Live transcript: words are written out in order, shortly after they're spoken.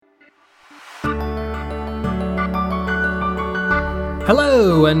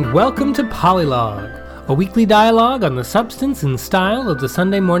Hello, and welcome to Polylog, a weekly dialogue on the substance and style of the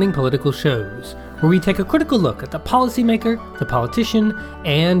Sunday morning political shows, where we take a critical look at the policymaker, the politician,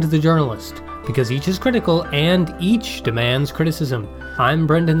 and the journalist, because each is critical and each demands criticism. I'm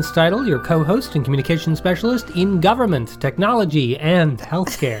Brendan Steidel, your co-host and communication specialist in government, technology, and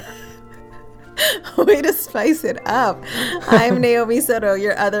healthcare. Way to spice it up. I'm Naomi Soto,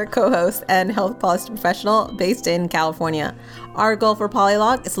 your other co-host and health policy professional based in California. Our goal for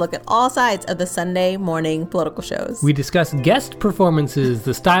Polylog is to look at all sides of the Sunday morning political shows. We discuss guest performances,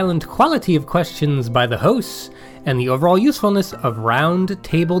 the style and quality of questions by the hosts, and the overall usefulness of round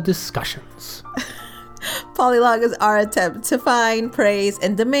table discussions. Polylog is our attempt to find, praise,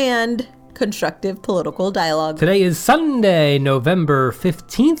 and demand constructive political dialogue. Today is Sunday, November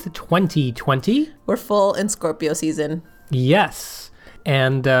 15th, 2020. We're full in Scorpio season. Yes.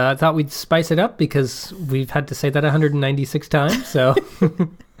 And I thought we'd spice it up because we've had to say that 196 times, so...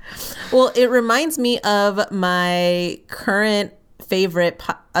 Well, it reminds me of my current favorite,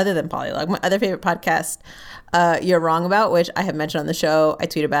 other than Polylog, my other favorite podcast, You're Wrong About, which I have mentioned on the show. I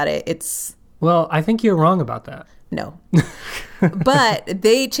tweet about it. Well, I think you're wrong about that. No. But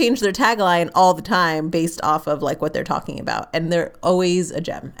they change their tagline all the time based off of like what they're talking about. And they're always a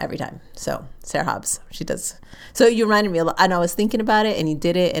gem every time. So Sarah Hobbs, she does. So you reminded me a lot. And I was thinking about it and you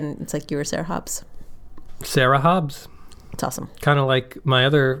did it. And it's like you were Sarah Hobbs. Sarah Hobbs. It's awesome. Kind of like my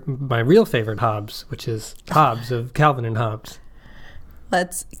real favorite Hobbs, which is Hobbes of Calvin and Hobbes.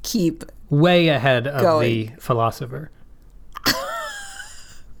 Let's keep way ahead of going. The philosopher.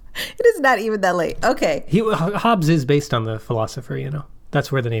 It is not even that late. Okay. Hobbes is based on the philosopher, you know.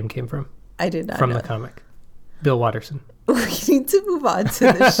 That's where the name came from. I did not From know. the comic. Bill Watterson. We need to move on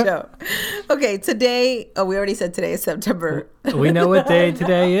to the show. Okay, today, we already said today is September. We know what day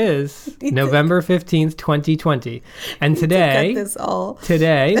today is. November 15th, 2020. And today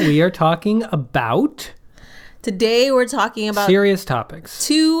we are talking about... Today we're talking about... serious topics.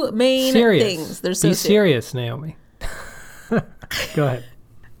 Two main things. They're so Be serious, Naomi. Go ahead.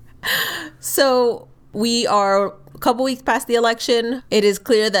 So we are a couple weeks past the election. It is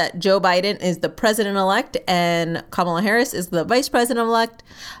clear that Joe Biden is the president-elect and Kamala Harris is the vice president-elect.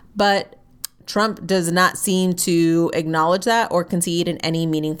 But Trump does not seem to acknowledge that or concede in any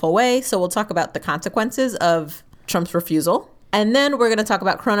meaningful way. So we'll talk about the consequences of Trump's refusal. And then we're going to talk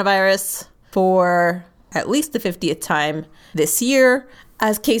about coronavirus for at least the 50th time this year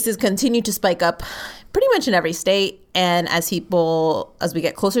as cases continue to spike up pretty much in every state. And as we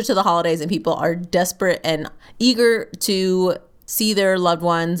get closer to the holidays and people are desperate and eager to see their loved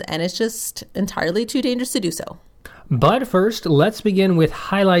ones, and it's just entirely too dangerous to do so. But first, let's begin with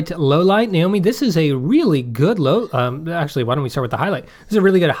highlight, lowlight. Naomi, this is a really good actually, why don't we start with the highlight? This is a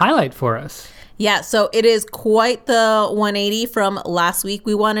really good highlight for us. Yeah, so it is quite the 180 from last week.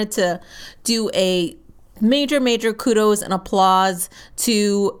 We wanted to do a major kudos and applause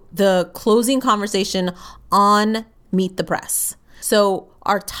to the closing conversation on Meet the Press. So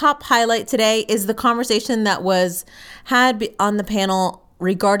our top highlight today is the conversation that was had on the panel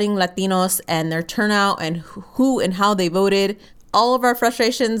regarding Latinos and their turnout and who and how they voted. All of our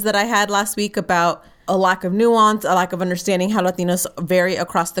frustrations that I had last week about a lack of nuance, a lack of understanding how Latinos vary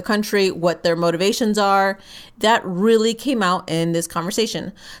across the country, what their motivations are, that really came out in this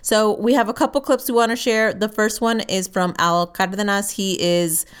conversation. So we have a couple clips we want to share. The first one is from Al Cardenas. He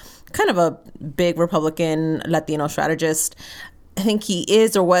is kind of a big Republican Latino strategist. I think he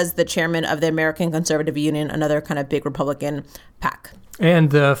is or was the chairman of the American Conservative Union, another kind of big Republican PAC.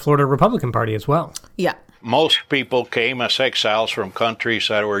 And the Florida Republican Party as well. Yeah. Most people came as exiles from countries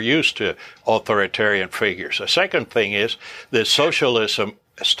that were used to authoritarian figures. The second thing is that socialism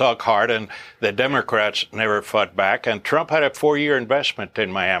stuck hard and the Democrats never fought back. And Trump had a 4-year investment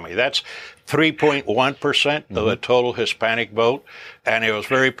in Miami. That's 3.1% of the total Hispanic vote. And it was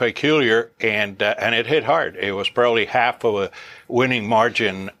very peculiar and it hit hard. It was probably half of a winning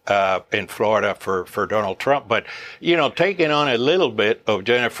margin in Florida for Donald Trump. But, you know, taking on a little bit of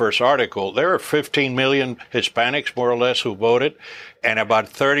Jennifer's article, there are 15 million Hispanics, more or less, who voted, and about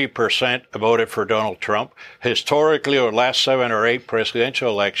 30% voted for Donald Trump. Historically, over the last 7 or 8 presidential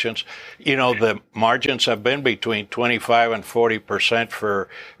elections, you know, the margins have been between 25 and 40% for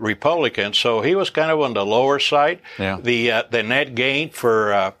Republicans. So he was kind of on the lower side. Yeah. The net gain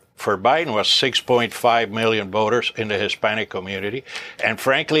for Biden was 6.5 million voters in the Hispanic community. And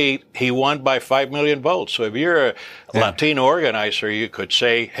frankly, he won by 5 million votes. So if you're a Latino organizer, you could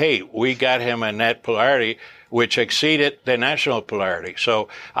say, hey, we got him a net plurality which exceeded the national polarity. So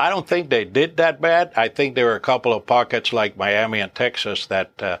I don't think they did that bad. I think there were a couple of pockets like Miami and Texas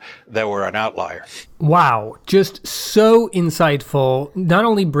that were an outlier. Wow. Just so insightful, not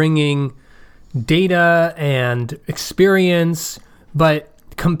only bringing data and experience, but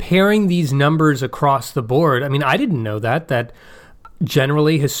comparing these numbers across the board. I mean, I didn't know that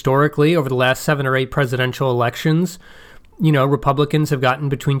generally, historically, over the last 7 or 8 presidential elections, Republicans have gotten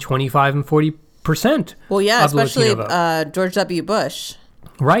between 25 and 40%. Well, yeah, especially George W. Bush.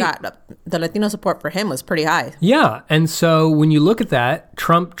 Right. The Latino support for him was pretty high. Yeah. And so when you look at that,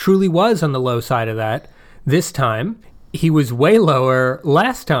 Trump truly was on the low side of that this time. He was way lower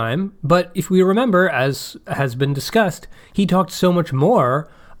last time. But if we remember, as has been discussed, he talked so much more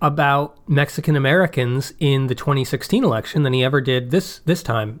about Mexican Americans in the 2016 election than he ever did this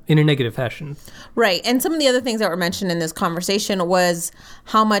time in a negative fashion. Right. And some of the other things that were mentioned in this conversation was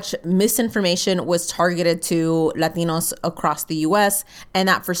how much misinformation was targeted to Latinos across the U.S. and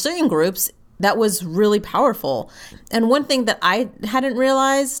that for certain groups, that was really powerful. And one thing that I hadn't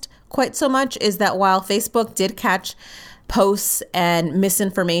realized quite so much is that while Facebook did catch posts and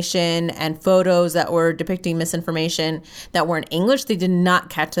misinformation and photos that were depicting misinformation that were in English, they did not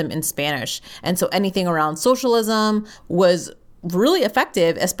catch them in Spanish. And so anything around socialism was really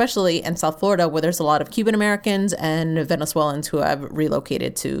effective, especially in South Florida, where there's a lot of Cuban Americans and Venezuelans who have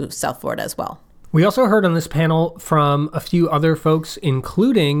relocated to South Florida as well. We also heard on this panel from a few other folks,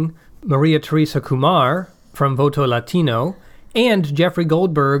 including Maria Teresa Kumar from Voto Latino, and Jeffrey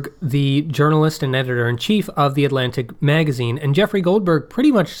Goldberg, the journalist and editor-in-chief of The Atlantic magazine. And Jeffrey Goldberg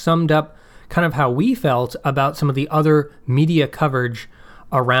pretty much summed up kind of how we felt about some of the other media coverage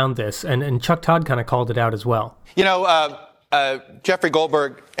around this. And Chuck Todd kind of called it out as well. Jeffrey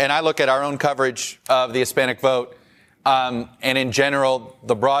Goldberg and I look at our own coverage of the Hispanic vote and in general,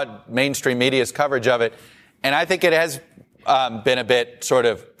 the broad mainstream media's coverage of it. And I think it has been a bit sort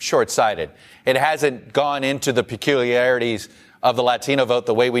of short-sighted. It hasn't gone into the peculiarities of the Latino vote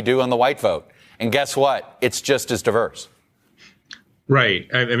the way we do on the white vote. And guess what? It's just as diverse. Right.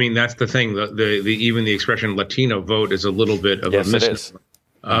 I mean, that's the thing. Even the expression Latino vote is a little bit of a misnomer.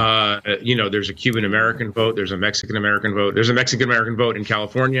 It is. There's a Cuban American vote, there's a Mexican American vote, there's a Mexican American vote in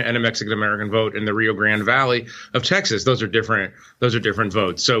California and a Mexican American vote in the Rio Grande Valley of Texas. Those are different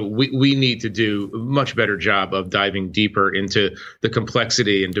votes. So we need to do a much better job of diving deeper into the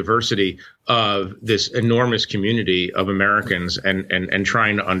complexity and diversity of this enormous community of Americans and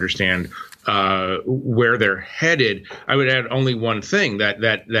trying to understand where they're headed. I would add only one thing,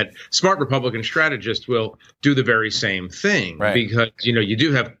 that smart Republican strategists will do the very same thing, right? Because, you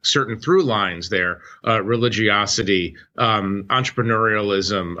do have certain through lines there, religiosity,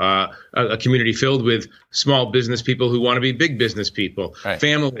 entrepreneurialism, a community filled with small business people who want to be big business people, right?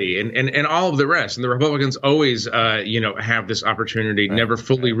 Family, and all of the rest. And the Republicans always, have this opportunity, right, never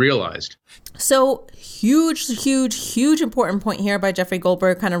fully realized. So huge important point here by Jeffrey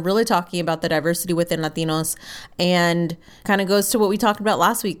Goldberg, kind of really talking about the diversity within Latinos, and kind of goes to what we talked about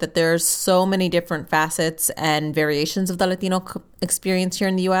last week, that there's so many different facets and variations of the Latino experience here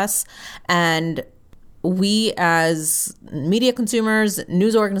in the U.S. And we as media consumers,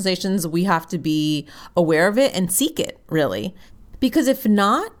 news organizations, we have to be aware of it and seek it, really. Because if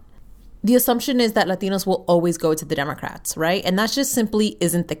not, the assumption is that Latinos will always go to the Democrats, right? And that just simply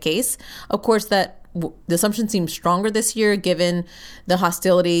isn't the case. Of course, the assumption seems stronger this year given the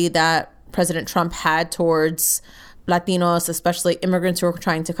hostility that President Trump had towards Latinos, especially immigrants who are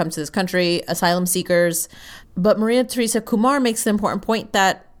trying to come to this country, asylum seekers. But Maria Teresa Kumar makes the important point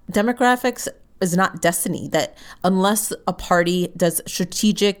that demographics is not destiny, that unless a party does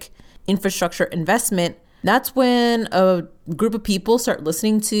strategic infrastructure investment, that's when a group of people start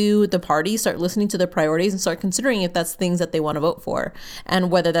listening to the party, start listening to their priorities, and start considering if that's things that they want to vote for. And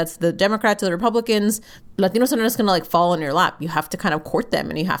whether that's the Democrats or the Republicans, Latinos are not just going to fall in your lap. You have to kind of court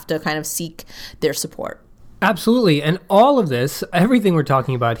them and you have to kind of seek their support. Absolutely. And all of this, everything we're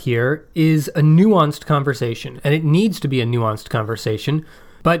talking about here, is a nuanced conversation. And it needs to be a nuanced conversation.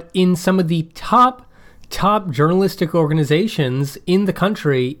 But in some of the top journalistic organizations in the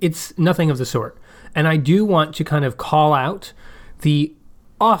country, it's nothing of the sort. And I do want to kind of call out the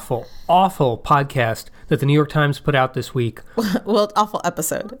awful podcast that the New York Times put out this week. Well, awful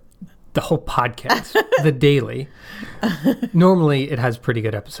episode. The whole podcast, The Daily. Normally, it has pretty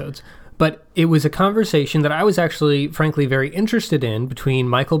good episodes. But it was a conversation that I was actually, frankly, very interested in between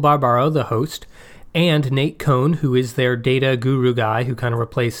Michael Barbaro, the host, and Nate Cohn, who is their data guru guy who kind of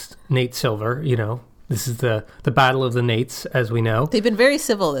replaced Nate Silver. This is the battle of the Nates, as we know. They've been very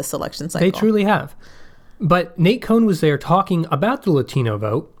civil this election cycle. They truly have. But Nate Cohn was there talking about the Latino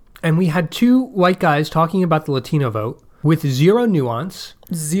vote And we had two white guys talking about the Latino vote with zero nuance.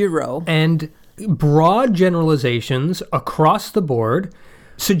 Zero. And broad generalizations across the board,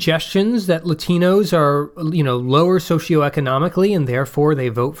 suggestions that Latinos are, lower socioeconomically and therefore they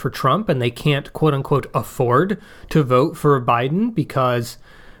vote for Trump and they can't, quote unquote, afford to vote for Biden because,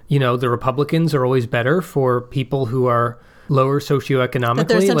 the Republicans are always better for people who are lower socioeconomically. That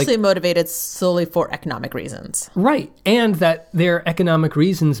they're essentially motivated solely for economic reasons. Right. And that their economic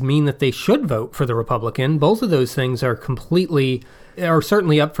reasons mean that they should vote for the Republican. Both of those things are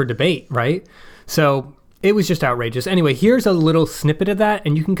certainly up for debate, right? So it was just outrageous. Anyway, here's a little snippet of that,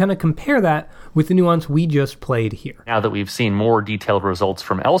 and you can kind of compare that with the nuance we just played here. Now that we've seen more detailed results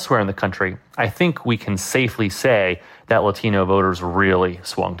from elsewhere in the country, I think we can safely say that Latino voters really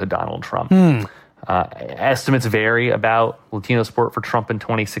swung to Donald Trump. Estimates vary about Latino support for Trump in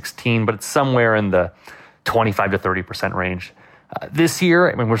 2016, but it's somewhere in the 25 to 30% range. This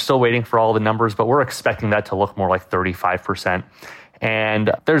year, we're still waiting for all the numbers, but we're expecting that to look more like 35%.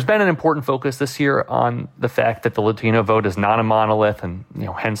 And there's been an important focus this year on the fact that the Latino vote is not a monolith and,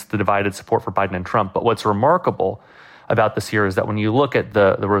 hence the divided support for Biden and Trump. But what's remarkable about this year is that when you look at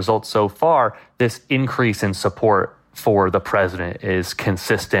the results so far, this increase in support for the president is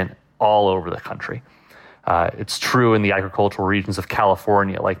consistent all over the country. It's true in the agricultural regions of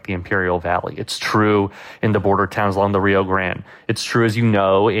California, like the Imperial Valley. It's true in the border towns along the Rio Grande. It's true, as you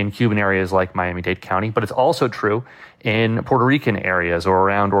know, in Cuban areas like Miami-Dade County, but it's also true in Puerto Rican areas or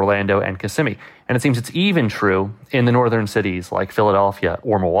around Orlando and Kissimmee. And it seems it's even true in the northern cities like Philadelphia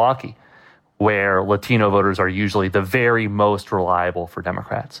or Milwaukee, where Latino voters are usually the very most reliable for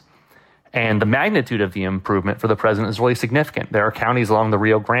Democrats. And the magnitude of the improvement for the president is really significant. There are counties along the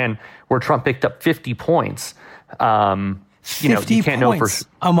Rio Grande where Trump picked up 50 points. 50 points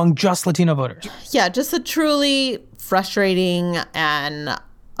among just Latino voters. Yeah, just a truly frustrating and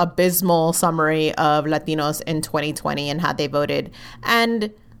abysmal summary of Latinos in 2020 and how they voted.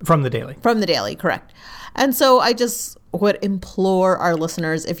 And From the Daily, correct. And so I just would implore our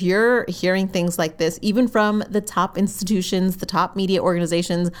listeners, if you're hearing things like this, even from the top institutions, the top media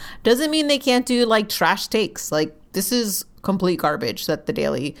organizations, doesn't mean they can't do like trash takes. Like, this is complete garbage that the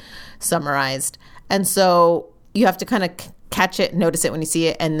Daily summarized. And so you have to kind of catch it, notice it when you see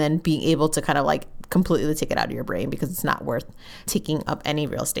it, and then being able to kind of like completely take it out of your brain because it's not worth taking up any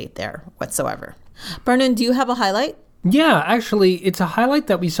real estate there whatsoever. Vernon, do you have a highlight? Yeah, actually, it's a highlight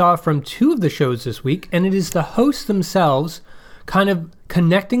that we saw from two of the shows this week, and it is the hosts themselves kind of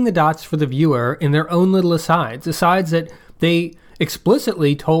connecting the dots for the viewer in their own little asides that they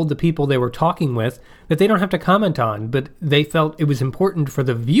explicitly told the people they were talking with that they don't have to comment on, but they felt it was important for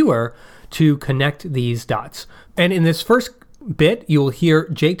the viewer to connect these dots. And in this first bit, you'll hear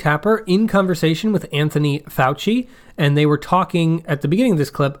Jake Tapper in conversation with Anthony Fauci, and they were talking at the beginning of this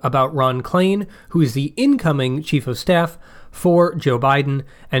clip about Ron Klain, who is the incoming chief of staff for Joe Biden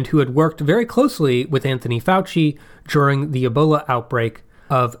and who had worked very closely with Anthony Fauci during the Ebola outbreak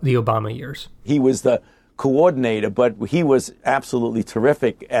of the Obama years. He was the coordinator, but he was absolutely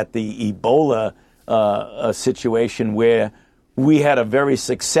terrific at the Ebola situation where we had a very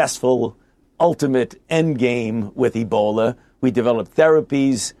successful ultimate end game with Ebola. We developed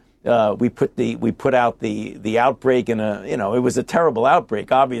therapies. We put out the outbreak in it was a terrible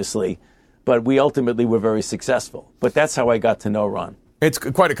outbreak, obviously, but we ultimately were very successful. But that's how I got to know Ron. It's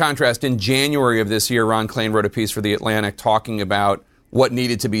quite a contrast. In January of this year, Ron Klain wrote a piece for The Atlantic talking about what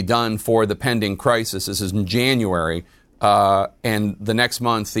needed to be done for the pending crisis. This is in January. And the next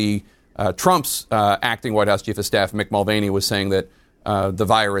month, Trump's acting White House Chief of Staff, Mick Mulvaney, was saying that the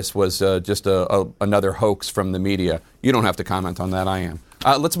virus was just another hoax from the media. You don't have to comment on that. I am.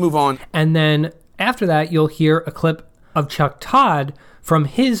 Let's move on. And then after that, you'll hear a clip of Chuck Todd from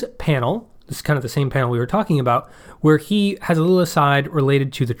his panel. This is kind of the same panel we were talking about, where he has a little aside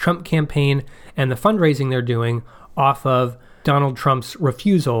related to the Trump campaign and the fundraising they're doing off of Donald Trump's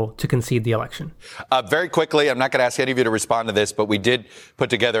refusal to concede the election. Very quickly, I'm not going to ask any of you to respond to this, but we did put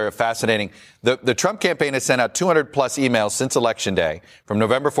together a fascinating... The Trump campaign has sent out 200-plus emails since Election Day, from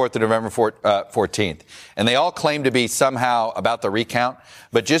November 4th to November 14th. And they all claim to be somehow about the recount.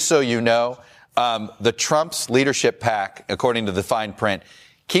 But just so you know, the Trump's leadership PAC, according to the fine print,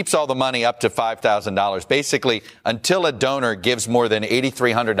 keeps all the money up to $5,000. Basically, until a donor gives more than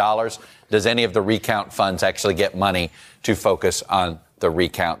 $8,300, does any of the recount funds actually get money to focus on the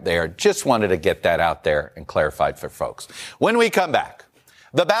recount there? Just wanted to get that out there and clarified for folks. When we come back,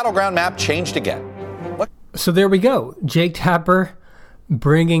 the battleground map changed again. So there we go. Jake Tapper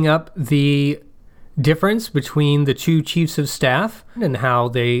bringing up the difference between the two chiefs of staff and how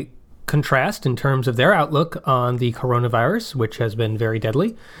they contrast in terms of their outlook on the coronavirus, which has been very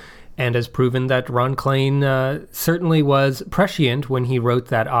deadly. and has proven that Ron Klain certainly was prescient when he wrote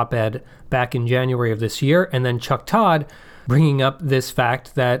that op-ed back in January of this year. And then Chuck Todd bringing up this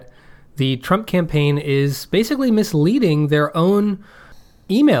fact that the Trump campaign is basically misleading their own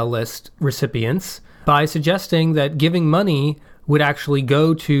email list recipients by suggesting that giving money would actually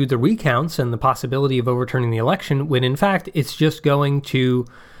go to the recounts and the possibility of overturning the election, when in fact it's just going to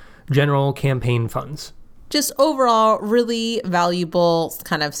general campaign funds. Just overall, really valuable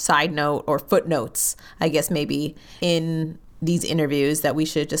kind of side note or footnotes, I guess maybe, in these interviews that we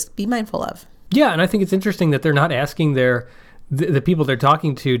should just be mindful of. Yeah, and I think it's interesting that they're not asking the people they're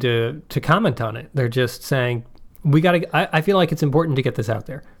talking to comment on it. They're just saying, I feel like it's important to get this out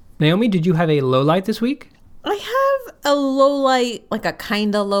there. Naomi, did you have a low light this week? I have a low light, like a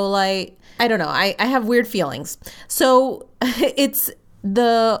kind of low light. I don't know. I have weird feelings. So it's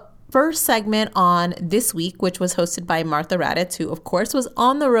the first segment on This Week, which was hosted by Martha Raddatz, who, of course, was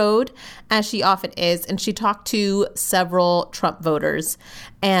on the road, as she often is, and she talked to several Trump voters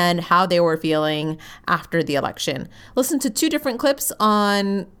and how they were feeling after the election. Listen to 2 different clips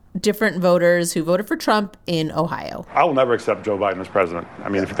on different voters who voted for Trump in Ohio. I will never accept Joe Biden as president. I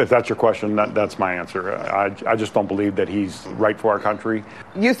mean, if that's your question, that's my answer. I just don't believe that he's right for our country.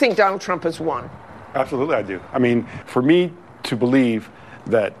 You think Donald Trump has won? Absolutely, I do. I mean, for me to believe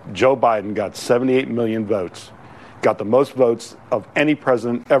that Joe Biden got 78 million votes, got the most votes of any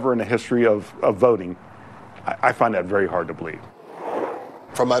president ever in the history of voting, I find that very hard to believe.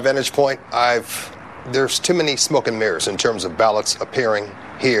 From my vantage point, there's too many smoke and mirrors in terms of ballots appearing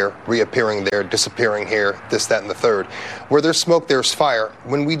here, reappearing there, disappearing here, this, that, and the third. Where there's smoke, there's fire.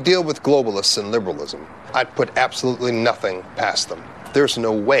 When we deal with globalists and liberalism, I'd put absolutely nothing past them. There's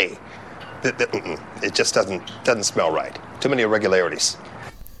no way. It just doesn't smell right. Too many irregularities.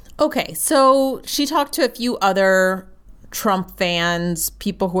 Okay, so she talked to a few other Trump fans,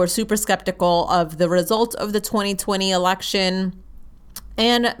 people who are super skeptical of the result of the 2020 election.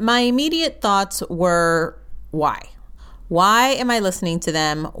 And my immediate thoughts were, why? Why am I listening to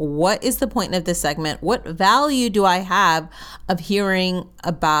them? What is the point of this segment? What value do I have of hearing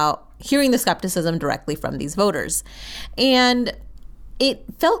the skepticism directly from these voters? And it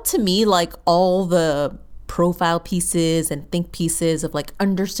felt to me like all the profile pieces and think pieces of like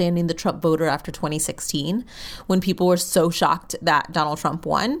understanding the Trump voter after 2016, when people were so shocked that Donald Trump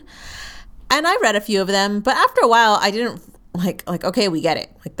won. And I read a few of them, but after a while I didn't like, okay, we get it.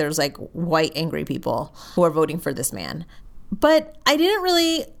 Like there's like white angry people who are voting for this man. But I didn't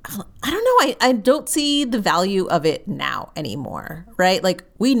really, I don't know, I don't see the value of it now anymore, right? Like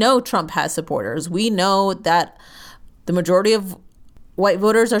we know Trump has supporters. We know that the majority of white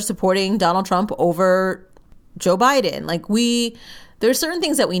voters are supporting Donald Trump over Joe Biden. Like there are certain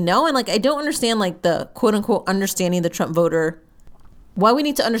things that we know, and like I don't understand like the quote unquote understanding the Trump voter, why we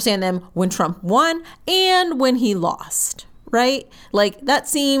need to understand them when Trump won and when he lost, right? Like that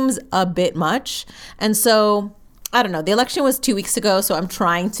seems a bit much. And so I don't know. The election was 2 weeks ago, so I'm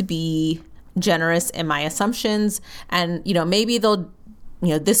trying to be generous in my assumptions. And, maybe they'll,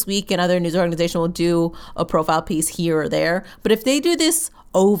 This Week and other news organization will do a profile piece here or there. But if they do this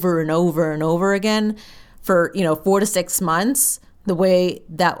over and over and over again for, 4 to 6 months, the way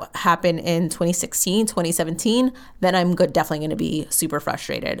that happened in 2016, 2017, then I'm definitely going to be super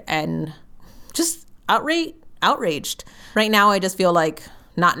frustrated and just outraged. Right now, I just feel like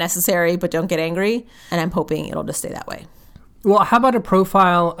not necessary, but don't get angry. And I'm hoping it'll just stay that way. Well, how about a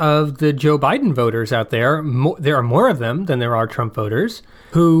profile of the Joe Biden voters out there? There are more of them than there are Trump voters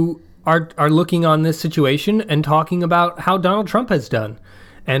who are looking on this situation and talking about how Donald Trump has done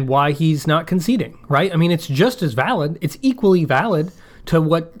and why he's not conceding, right? I mean, it's just as valid. It's equally valid to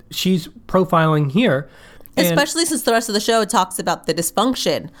what she's profiling here. Especially since the rest of the show talks about the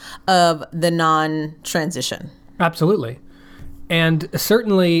dysfunction of the non-transition. Absolutely. And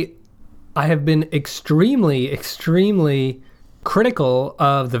certainly, I have been extremely, extremely critical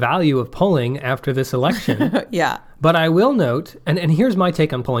of the value of polling after this election. Yeah. But I will note, and here's my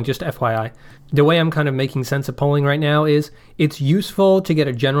take on polling, just FYI. The way I'm kind of making sense of polling right now is it's useful to get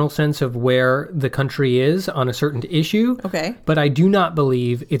a general sense of where the country is on a certain issue. Okay. But I do not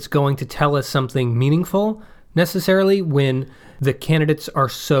believe it's going to tell us something meaningful necessarily when the candidates are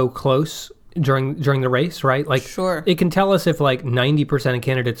so close during the race, right? Like, sure. It can tell us if like 90% of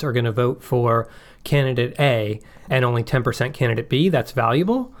candidates are going to vote for candidate A and only 10% candidate B. That's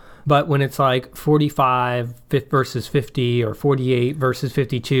valuable. But when it's like 45 versus 50 or 48 versus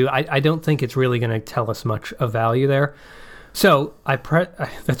 52, I don't think it's really going to tell us much of value there. So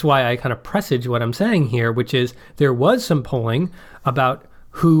that's why I kind of presage what I'm saying here, which is there was some polling about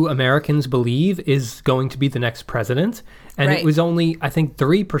who Americans believe is going to be the next president. And it was only, I think,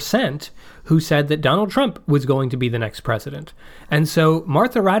 3% who said that Donald Trump was going to be the next president. And so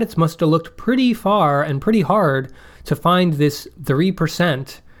Martha Raddatz must have looked pretty far and pretty hard to find this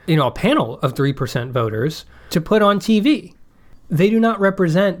 3%, a panel of 3% voters to put on TV. They do not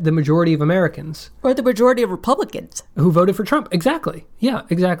represent the majority of Americans. Or the majority of Republicans. Who voted for Trump. Exactly. Yeah,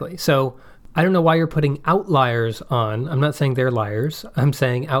 exactly. So I don't know why you're putting outliers on. I'm not saying they're liars. I'm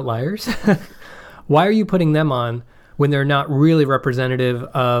saying outliers. Why are you putting them on when they're not really representative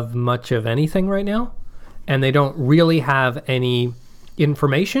of much of anything right now? And they don't really have any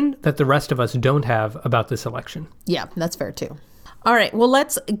information that the rest of us don't have about this election. Yeah, that's fair too. All right, well,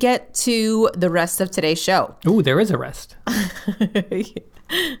 let's get to the rest of today's show. Ooh, there is a rest.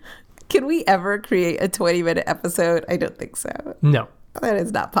 Can we ever create a 20-minute episode? I don't think so. No. That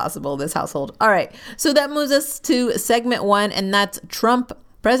is not possible in this household. All right, so that moves us to segment 1, and that's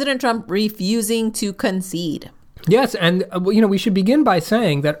President Trump refusing to concede. Yes, and we should begin by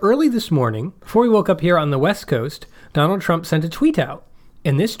saying that early this morning, before we woke up here on the West Coast, Donald Trump sent a tweet out.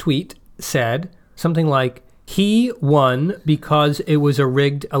 And this tweet said something like, he won because it was a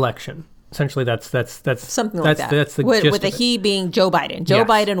rigged election. Essentially, that's something like that. That's the with gist with the of it. he being Joe Biden. Joe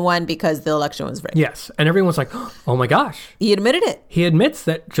Biden won because the election was rigged. Yes, and everyone's like, "Oh my gosh!" He admitted it. He admits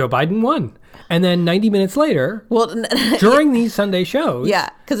that Joe Biden won, and then 90 minutes later, during these Sunday shows,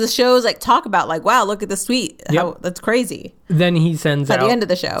 because the shows talk about wow, look at this tweet. How, that's crazy. Then he sends at out the end of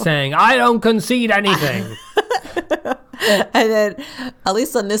the show saying, "I don't concede anything." And then, at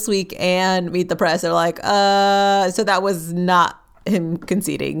least on This Week and Meet the Press, they're like, so that was not him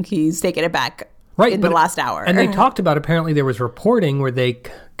conceding. He's taking it back in the last hour. And they talked about, apparently there was reporting where they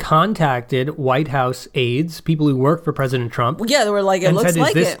contacted White House aides, people who work for President Trump. Yeah, they were like, it looks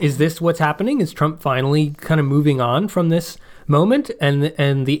like it. Is this what's happening? Is Trump finally kind of moving on from this moment?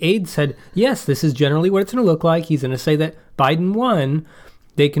 And the aide said, yes, this is generally what it's going to look like. He's going to say that Biden won.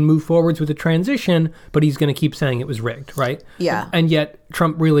 They can move forwards with the transition, but he's going to keep saying it was rigged, right? Yeah. And yet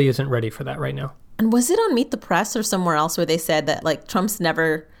Trump really isn't ready for that right now. And was it on Meet the Press or somewhere else where they said that Trump's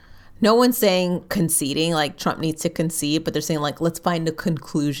never, no one's saying conceding, Trump needs to concede, but they're saying let's find a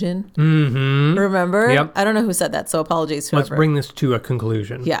conclusion. Mm-hmm. Remember? Yep. I don't know who said that, so apologies to Let's whoever. bring this to a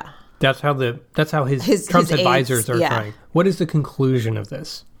conclusion. Yeah. That's how his Trump's advisors are trying. What is the conclusion of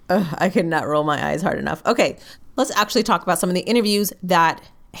this? I could not roll my eyes hard enough. Okay, let's actually talk about some of the interviews that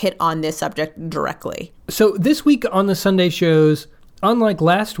hit on this subject directly. So this week on the Sunday shows, unlike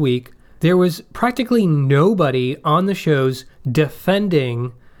last week, there was practically nobody on the shows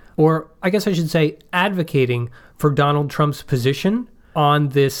defending, or I guess I should say advocating, for Donald Trump's position on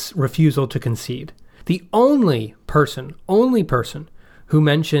this refusal to concede. The only person who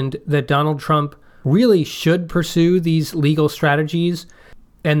mentioned that Donald Trump really should pursue these legal strategies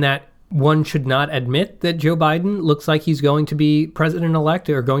and that one should not admit that Joe Biden looks like he's going to be president-elect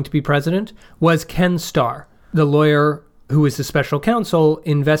or going to be president was Ken Starr, the lawyer who was the special counsel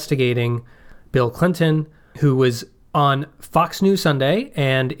investigating Bill Clinton, who was on Fox News Sunday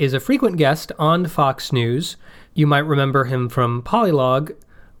and is a frequent guest on Fox News. You might remember him from Polylog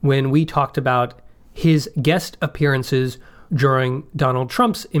when we talked about his guest appearances during Donald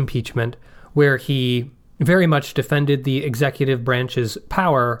Trump's impeachment, where he very much defended the executive branch's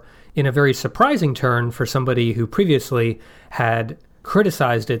power in a very surprising turn for somebody who previously had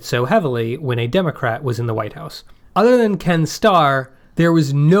criticized it so heavily when a Democrat was in the White House. Other than Ken Starr, there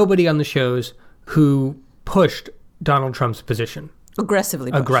was nobody on the shows who pushed Donald Trump's position.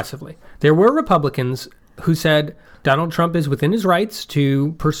 Aggressively. There were Republicans who said Donald Trump is within his rights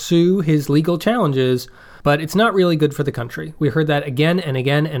to pursue his legal challenges, but it's not really good for the country. We heard that again and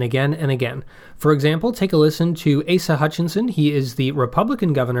again and again and again. For example, take a listen to Asa Hutchinson. He is the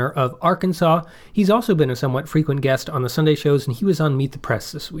Republican governor of Arkansas. He's also been a somewhat frequent guest on the Sunday shows, and he was on Meet the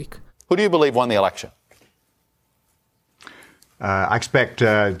Press this week. Who do you believe won the election? I expect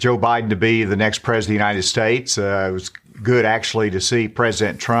Joe Biden to be the next president of the United States. It was good, actually, to see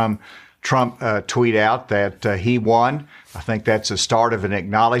President Trump tweet out that he won. I think that's a start of an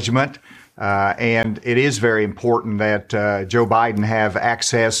acknowledgement. And it is very important that Joe Biden have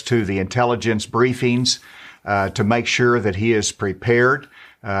access to the intelligence briefings to make sure that he is prepared.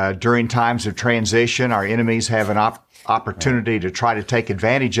 During times of transition, our enemies have an opportunity to try to take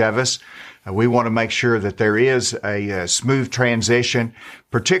advantage of us. We want to make sure that there is a smooth transition,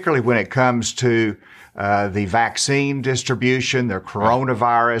 particularly when it comes to the vaccine distribution, the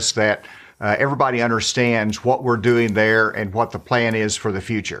coronavirus, that everybody understands what we're doing there and what the plan is for the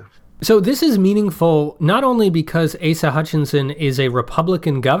future. So this is meaningful not only because Asa Hutchinson is a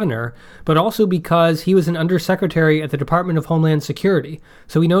Republican governor, but also because he was an undersecretary at the Department of Homeland Security.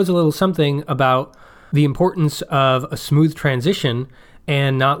 So he knows a little something about the importance of a smooth transition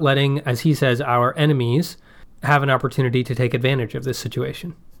and not letting, as he says, our enemies have an opportunity to take advantage of this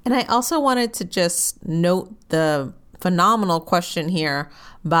situation. And I also wanted to just note the phenomenal question here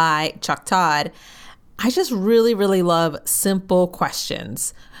by Chuck Todd. I just really, really love simple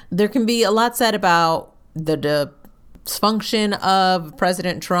questions. There can be a lot said about the dysfunction of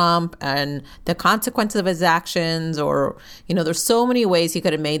President Trump and the consequences of his actions, or, there's so many ways he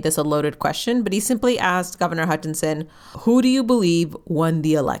could have made this a loaded question, but he simply asked Governor Hutchinson, who do you believe won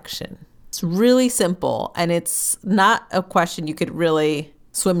the election? It's really simple, and it's not a question you could really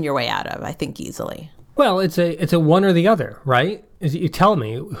swim your way out of, I think, easily. Well, it's a one or the other, right? You tell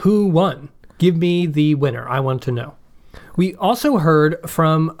me who won. Give me the winner. I want to know. We also heard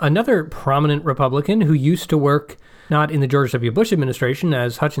from another prominent Republican who used to work not in the George W. Bush administration,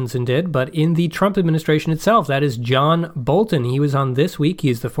 as Hutchinson did, but in the Trump administration itself. That is John Bolton. He was on This Week. He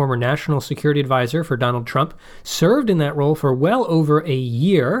is the former national security advisor for Donald Trump, served in that role for well over a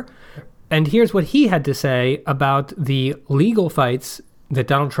year. And here's what he had to say about the legal fights that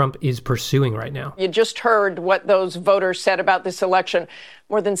Donald Trump is pursuing right now. You just heard what those voters said about this election.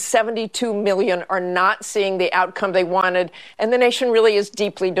 More than 72 million are not seeing the outcome they wanted, and the nation really is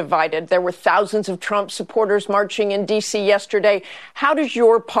deeply divided. There were thousands of Trump supporters marching in D.C. yesterday. How does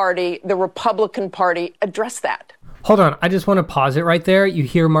your party, the Republican Party, address that? Hold on, I just want to pause it right there. You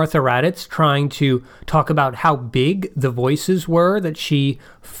hear Martha Raddatz trying to talk about how big the voices were that she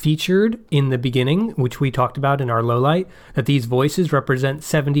featured in the beginning, which we talked about in our lowlight, that these voices represent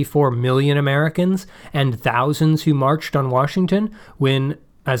 74 million Americans and thousands who marched on Washington, when,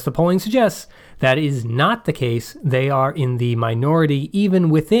 as the polling suggests, that is not the case. They are in the minority,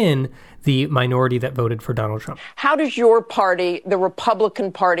 even within the minority that voted for Donald Trump. How does your party, the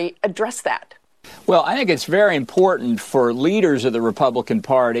Republican Party, address that? Well, I think it's very important for leaders of the Republican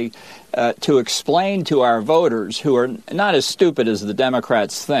Party to explain to our voters, who are not as stupid as the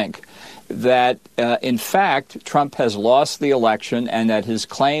Democrats think, that, in fact, Trump has lost the election and that his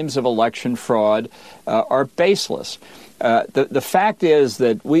claims of election fraud are baseless. The fact is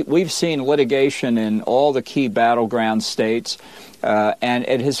that we've seen litigation in all the key battleground states, and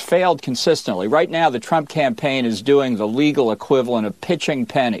it has failed consistently. Right now, the Trump campaign is doing the legal equivalent of pitching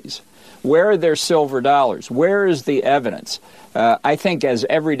pennies. Where are their silver dollars? Where is the evidence? I think as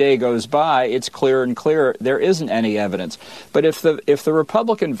every day goes by, it's clearer and clearer there isn't any evidence. But if the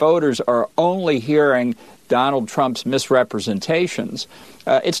Republican voters are only hearing Donald Trump's misrepresentations,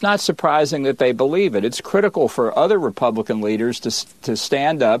 it's not surprising that they believe it. It's critical for other Republican leaders to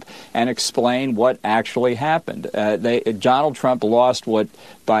stand up and explain what actually happened. Donald Trump lost what,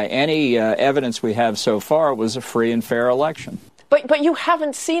 by any evidence we have so far, was a free and fair election. But you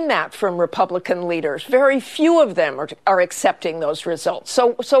haven't seen that from Republican leaders. Very few of them are accepting those results.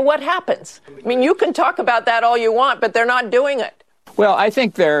 So what happens? I mean, you can talk about that all you want, but they're not doing it. Well, I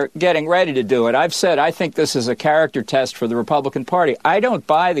think they're getting ready to do it. I've said I think this is a character test for the Republican Party. I don't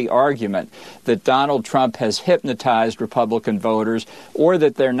buy the argument that Donald Trump has hypnotized Republican voters or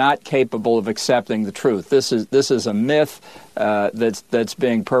that they're not capable of accepting the truth. This is a myth that's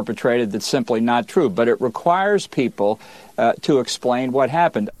being perpetrated that's simply not true. But it requires people to explain what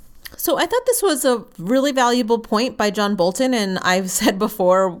happened. So I thought this was a really valuable point by John Bolton, and I've said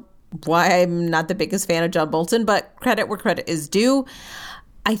before why I'm not the biggest fan of John Bolton, but credit where credit is due.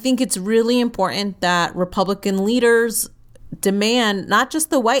 I think it's really important that Republican leaders demand not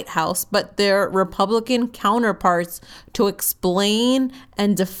just the White House, but their Republican counterparts to explain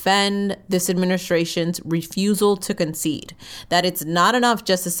and defend this administration's refusal to concede. That it's not enough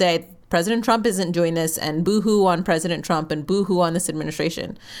just to say President Trump isn't doing this and boo-hoo on President Trump and boo-hoo on this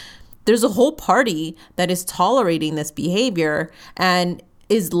administration. There's a whole party that is tolerating this behavior and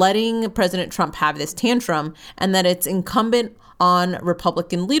is letting President Trump have this tantrum, and that it's incumbent on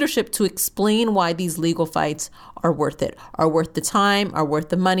Republican leadership to explain why these legal fights are worth it, are worth the time, are worth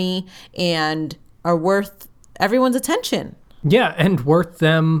the money, and are worth everyone's attention. Yeah, and worth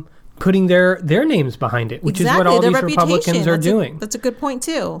them putting their names behind it, which is what all these Republicans are doing. That's a good point,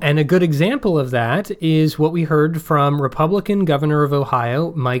 too. And a good example of that is what we heard from Republican Governor of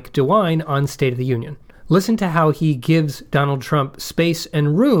Ohio, Mike DeWine, on State of the Union. Listen to how he gives Donald Trump space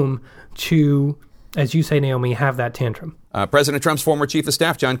and room to, as you say, Naomi, have that tantrum. President Trump's former chief of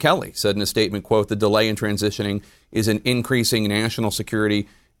staff, John Kelly, said in a statement, quote, "The delay in transitioning is an increasing national security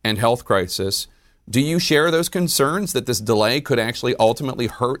and health crisis." Do you share those concerns that this delay could actually ultimately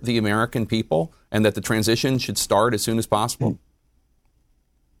hurt the American people and that the transition should start as soon as possible?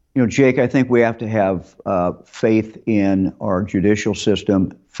 Jake, I think we have to have faith in our judicial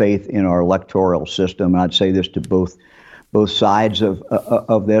system, faith in our electoral system. And I'd say this to both sides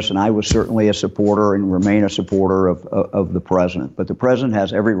of this. And I was certainly a supporter and remain a supporter of the president. But the president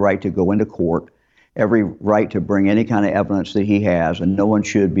has every right to go into court, every right to bring any kind of evidence that he has, and no one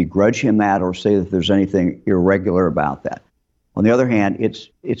should begrudge him that or say that there's anything irregular about that. On the other hand,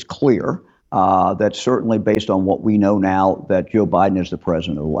 it's clear that certainly based on what we know now, that Joe Biden is the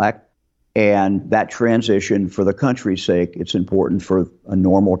president-elect. And that transition, for the country's sake, it's important for a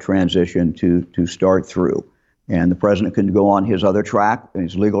normal transition to start through. And the president can go on his other track,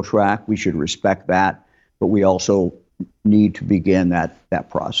 his legal track. We should respect that. But we also need to begin that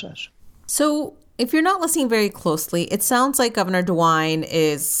process. So if you're not listening very closely, it sounds like Governor DeWine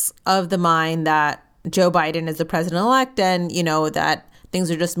is of the mind that Joe Biden is the president-elect and, that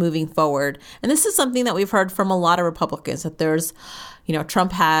things are just moving forward. And this is something that we've heard from a lot of Republicans, that there's,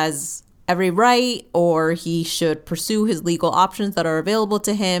 Trump has every right, or he should pursue his legal options that are available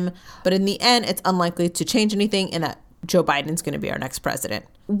to him. But in the end, it's unlikely to change anything and that Joe Biden's going to be our next president.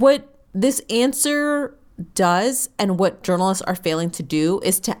 What this answer does, and what journalists are failing to do,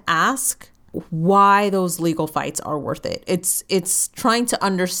 is to ask why those legal fights are worth it. It's trying to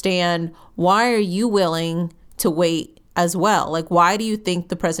understand, why are you willing to wait as well? Like, why do you think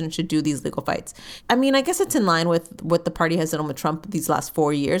the president should do these legal fights? I mean, I guess it's in line with what the party has done with Trump these last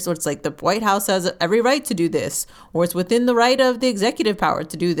 4 years, where it's like the White House has every right to do this, or it's within the right of the executive power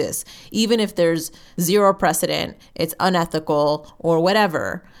to do this, even if there's zero precedent, it's unethical or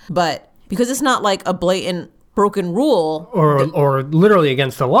whatever. But because it's not like a blatant broken rule or literally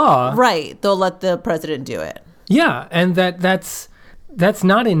against the law, right, they'll let the president do it. Yeah, and that's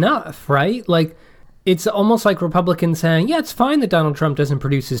not enough, right? Like, it's almost like Republicans saying, yeah, it's fine that Donald Trump doesn't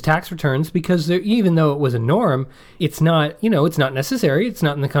produce his tax returns because even though it was a norm, it's not, it's not necessary. It's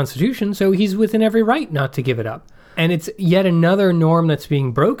not in the Constitution. So he's within every right not to give it up. And it's yet another norm that's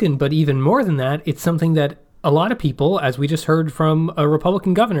being broken. But even more than that, it's something that a lot of people, as we just heard from a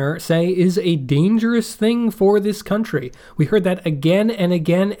Republican governor, say is a dangerous thing for this country. We heard that again and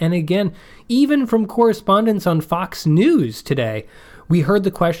again and again, even from correspondents on Fox News today. We heard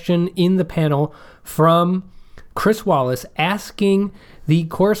the question in the panel from Chris Wallace asking the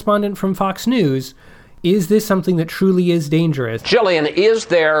correspondent from Fox News, is this something that truly is dangerous? Jillian, is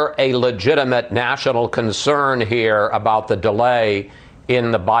there a legitimate national concern here about the delay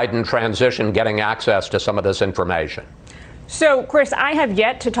in the Biden transition getting access to some of this information? So, Chris, I have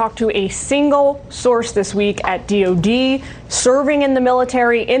yet to talk to a single source this week at DOD, serving in the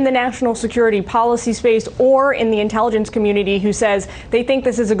military, in the national security policy space, or in the intelligence community who says they think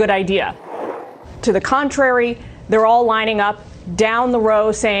this is a good idea. To the contrary, they're all lining up down the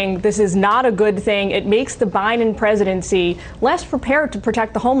row saying this is not a good thing. It makes the Biden presidency less prepared to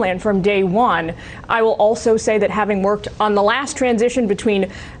protect the homeland from day one. I will also say that having worked on the last transition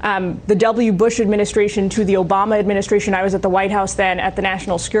between the W. Bush administration to the Obama administration, I was at the White House then at the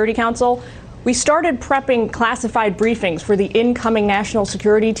National Security Council. We started prepping classified briefings for the incoming national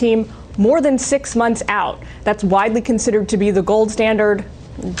security team more than 6 months out. That's widely considered to be the gold standard.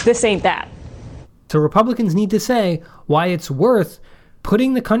 This ain't that. So Republicans need to say why it's worth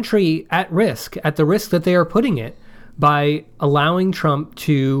putting the country at risk, at the risk that they are putting it, by allowing Trump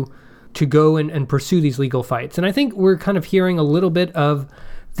to go and pursue these legal fights. And I think we're kind of hearing a little bit of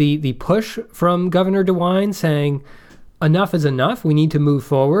the push from Governor DeWine saying, enough is enough. We need to move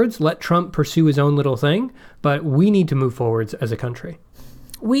forwards. Let Trump pursue his own little thing, but we need to move forwards as a country.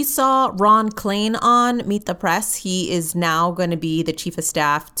 We saw Ron Klain on Meet the Press. He is now going to be the chief of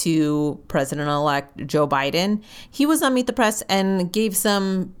staff to President-elect Joe Biden. He was on Meet the Press and gave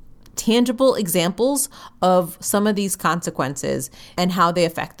some tangible examples of some of these consequences and how they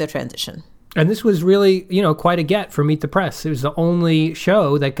affect the transition. And this was really, quite a get for Meet the Press. It was the only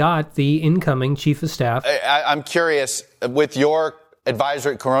show that got the incoming chief of staff. I'm curious, with your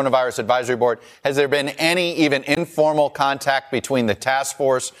coronavirus advisory board, has there been any even informal contact between the task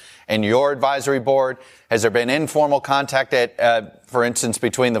force and your advisory board? Has there been informal contact for instance,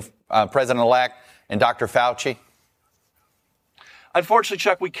 between the president-elect and Dr. Fauci? Unfortunately,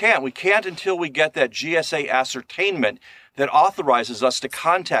 Chuck, we can't. We can't until we get that GSA ascertainment that authorizes us to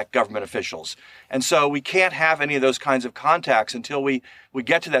contact government officials. And so we can't have any of those kinds of contacts until we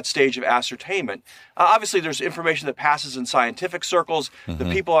get to that stage of ascertainment. Obviously, there's information that passes in scientific circles. Mm-hmm. The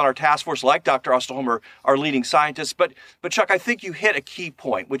people on our task force, like Dr. Osterholm, are leading scientists. But Chuck, I think you hit a key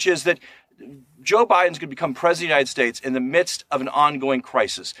point, which is that Joe Biden's going to become president of the United States in the midst of an ongoing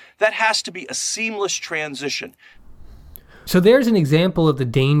crisis. That has to be a seamless transition. So there's an example of the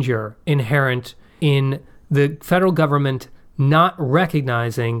danger inherent in the federal government not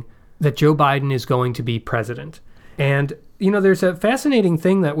recognizing that Joe Biden is going to be president. And, there's a fascinating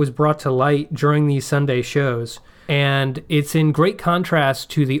thing that was brought to light during these Sunday shows, and it's in great contrast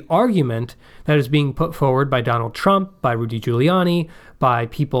to the argument that is being put forward by Donald Trump, by Rudy Giuliani, by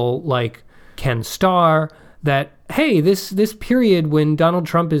people like Ken Starr, that, hey, this period when Donald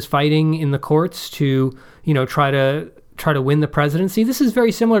Trump is fighting in the courts to, try to win the presidency, this is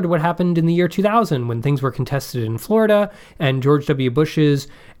very similar to what happened in the year 2000 when things were contested in Florida and George W. Bush's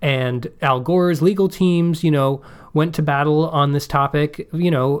and Al Gore's legal teams, went to battle on this topic,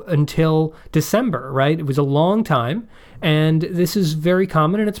 until December, right? It was a long time, and this is very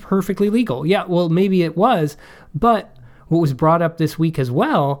common and it's perfectly legal. Yeah, well, maybe it was, but what was brought up this week as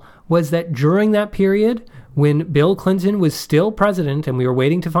well was that during that period, when Bill Clinton was still president and we were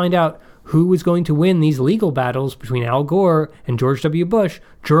waiting to find out who was going to win these legal battles between Al Gore and George W. Bush,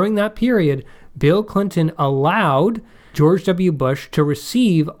 during that period, Bill Clinton allowed George W. Bush to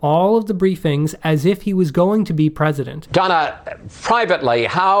receive all of the briefings as if he was going to be president. Donna, privately,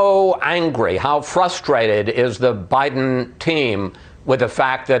 how angry, how frustrated is the Biden team with the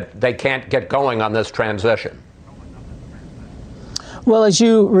fact that they can't get going on this transition? Well, as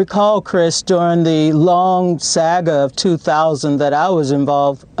you recall, Chris, during the long saga of 2000 that I was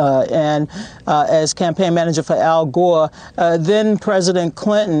involved in as campaign manager for Al Gore, then President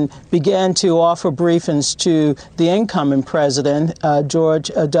Clinton began to offer briefings to the incoming president,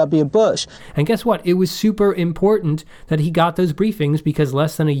 George W. Bush. And guess what? It was super important that he got those briefings because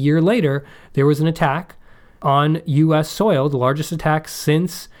less than a year later, there was an attack on U.S. soil, the largest attack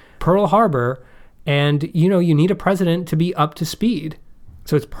since Pearl Harbor. And, you need a president to be up to speed.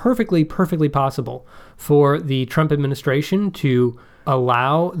 So it's perfectly possible for the Trump administration to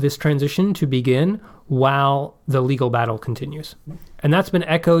allow this transition to begin while the legal battle continues. And that's been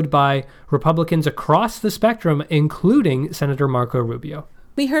echoed by Republicans across the spectrum, including Senator Marco Rubio.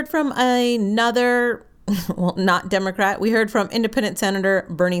 We heard from another, well, not Democrat. We heard from independent Senator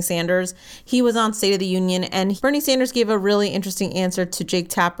Bernie Sanders. He was on State of the Union, and Bernie Sanders gave a really interesting answer to Jake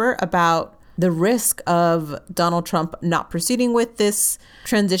Tapper about the risk of Donald Trump not proceeding with this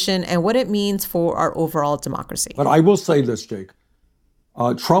transition and what it means for our overall democracy. But I will say this, Jake.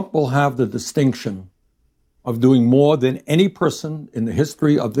 Trump will have the distinction of doing more than any person in the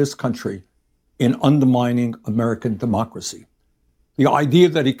history of this country in undermining American democracy. The idea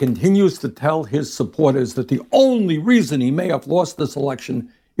that he continues to tell his supporters that the only reason he may have lost this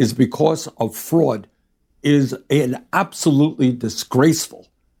election is because of fraud is an absolutely disgraceful,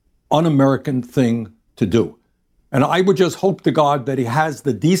 un-American thing to do. And I would just hope to God that he has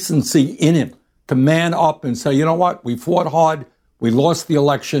the decency in him to man up and say, you know what, we fought hard, we lost the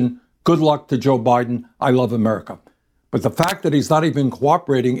election, good luck to Joe Biden, I love America. But the fact that he's not even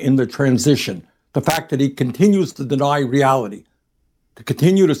cooperating in the transition, the fact that he continues to deny reality, to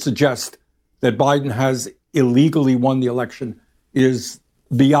continue to suggest that Biden has illegally won the election is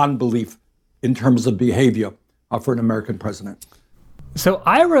beyond belief in terms of behavior for an American president. So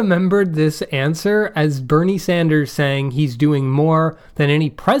I remembered this answer as Bernie Sanders saying he's doing more than any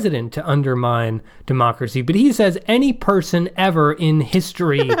president to undermine democracy. But he says any person ever in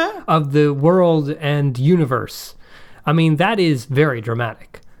history of the world and universe. I mean, that is very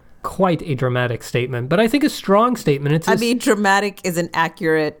dramatic. Quite a dramatic statement, but I think a strong statement. Dramatic is an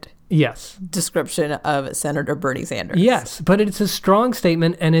accurate description of Senator Bernie Sanders. Yes, but it's a strong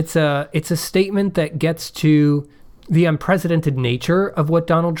statement, and it's a statement that gets to the unprecedented nature of what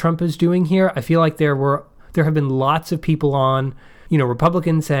Donald Trump is doing here. I feel like there have been lots of people on,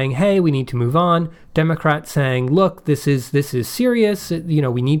 Republicans saying, hey, we need to move on. Democrats saying, look, this is serious.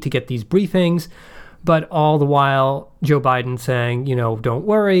 We need to get these briefings. But all the while, Joe Biden saying, don't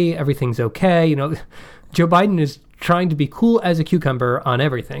worry, everything's okay. Joe Biden is trying to be cool as a cucumber on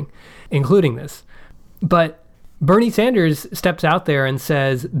everything, including this. But Bernie Sanders steps out there and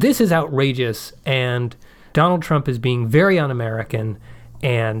says, this is outrageous, and Donald Trump is being very un-American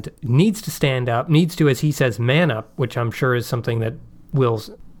and needs to stand up, needs to, as he says, man up, which I'm sure is something that will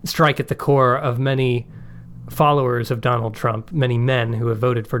strike at the core of many followers of Donald Trump, many men who have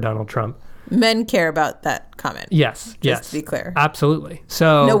voted for Donald Trump. Men care about that comment. Yes. Just to be clear. Absolutely.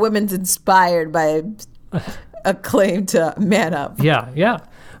 So no women's inspired by a claim to man up. Yeah.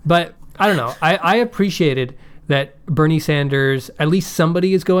 But I don't know. I appreciated that Bernie Sanders, at least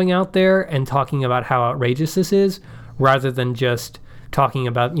somebody is going out there and talking about how outrageous this is, rather than just talking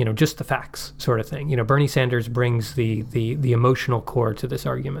about, just the facts sort of thing. Bernie Sanders brings the emotional core to this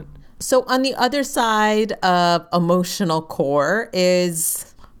argument. So on the other side of emotional core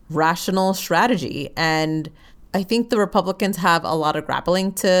is rational strategy. And I think the Republicans have a lot of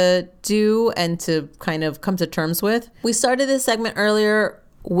grappling to do and to kind of come to terms with. We started this segment earlier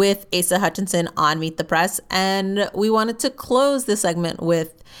with Asa Hutchinson on Meet the Press, and we wanted to close this segment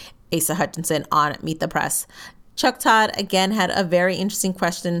with Asa Hutchinson on Meet the Press. Chuck Todd, again, had a very interesting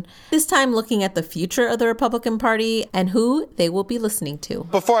question, this time looking at the future of the Republican Party and who they will be listening to.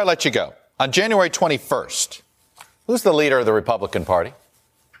 Before I let you go, on January 21st, who's the leader of the Republican Party?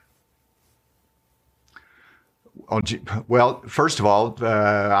 Well, first of all,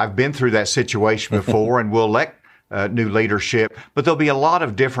 I've been through that situation before, and we'll elect new leadership, but there'll be a lot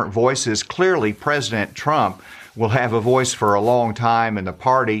of different voices. Clearly, President Trump will have a voice for a long time in the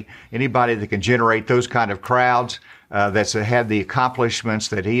party. Anybody that can generate those kind of crowds that's had the accomplishments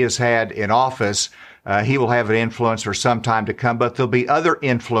that he has had in office, he will have an influence for some time to come. But there'll be other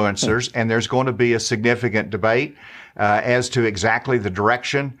influencers, and there's going to be a significant debate as to exactly the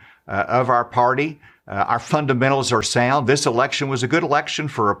direction of our party. Our fundamentals are sound. This election was a good election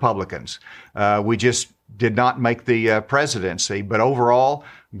for Republicans. We just did not make the presidency. But overall,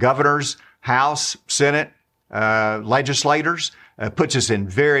 governors, House, Senate, legislators puts us in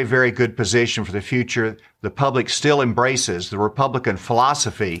very, very good position for the future. The public still embraces the Republican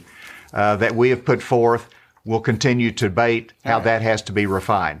philosophy that we have put forth. We'll continue to debate how that has to be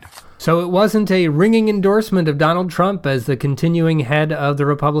refined. So it wasn't a ringing endorsement of Donald Trump as the continuing head of the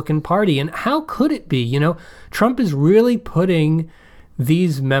Republican Party. And how could it be? You know, Trump is really putting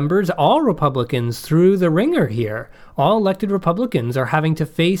these members, all Republicans, through the ringer here. All elected Republicans are having to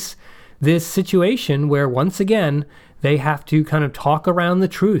face this situation where, once again, they have to kind of talk around the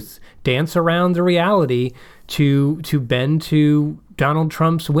truth, dance around the reality to bend to Donald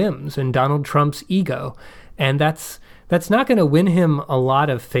Trump's whims and Donald Trump's ego. And that's not going to win him a lot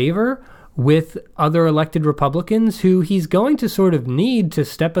of favor with other elected Republicans who he's going to sort of need to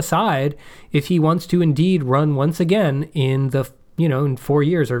step aside if he wants to indeed run once again in 4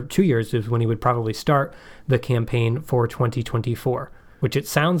 years, or 2 years is when he would probably start the campaign for 2024, which it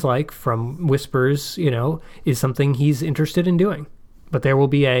sounds like from whispers, is something he's interested in doing. But there will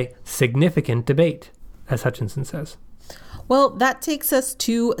be a significant debate, as Hutchinson says. Well, that takes us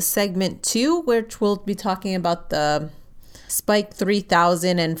to segment 2, which we'll be talking about the spike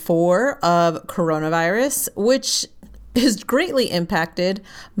 3004 of coronavirus, which is greatly impacted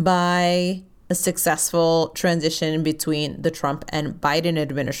by a successful transition between the Trump and Biden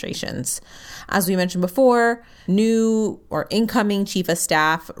administrations. As we mentioned before, new or incoming Chief of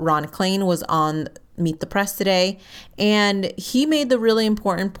Staff Ron Klain was on Meet the Press today, and he made the really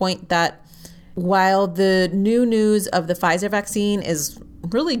important point that while the new news of the Pfizer vaccine is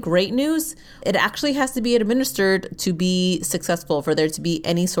really great news, it actually has to be administered to be successful for there to be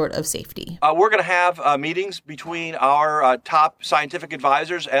any sort of safety. We're going to have meetings between our top scientific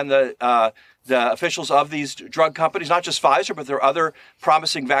advisors and the officials of these drug companies, not just Pfizer, but there are other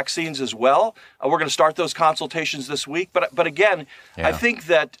promising vaccines as well. We're going to start those consultations this week. But again, I think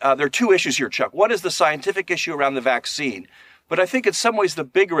that there are two issues here, Chuck. One is the scientific issue around the vaccine. But I think in some ways the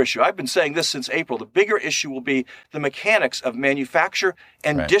bigger issue, I've been saying this since April, the bigger issue will be the mechanics of manufacture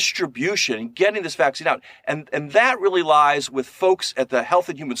and distribution and getting this vaccine out. And that really lies with folks at the Health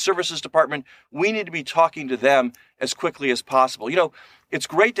and Human Services Department. We need to be talking to them as quickly as possible. It's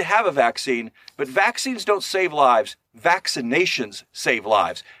great to have a vaccine, but vaccines don't save lives. Vaccinations save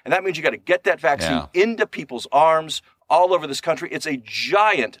lives. And that means you got to get that vaccine into people's arms all over this country. It's a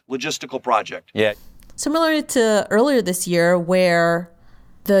giant logistical project. Yeah. Similar to earlier this year, where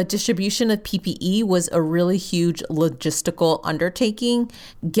the distribution of PPE was a really huge logistical undertaking,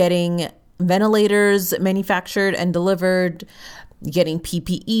 getting ventilators manufactured and delivered, getting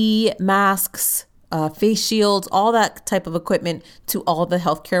PPE, masks, face shields, all that type of equipment to all the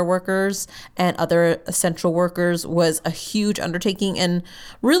healthcare workers and other essential workers was a huge undertaking and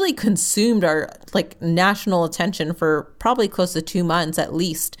really consumed our national attention for probably close to 2 months at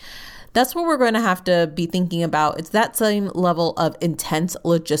least. That's what we're going to have to be thinking about. It's that same level of intense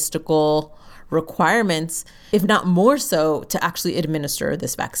logistical requirements, if not more so, to actually administer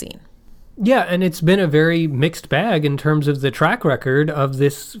this vaccine. Yeah, and it's been a very mixed bag in terms of the track record of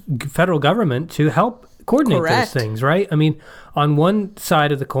this federal government to help coordinate those things, right? I mean, on one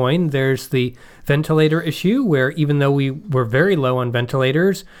side of the coin, there's the ventilator issue where even though we were very low on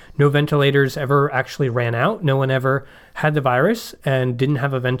ventilators, no ventilators ever actually ran out. No one ever had the virus and didn't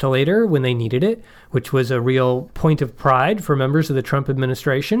have a ventilator when they needed it, which was a real point of pride for members of the Trump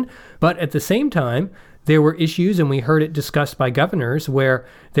administration. But at the same time, there were issues, and we heard it discussed by governors, where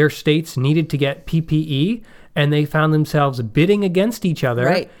their states needed to get PPE, and they found themselves bidding against each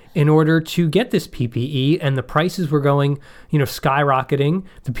other in order to get this PPE, and the prices were going, skyrocketing.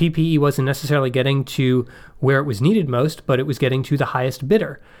 The PPE wasn't necessarily getting to where it was needed most, but it was getting to the highest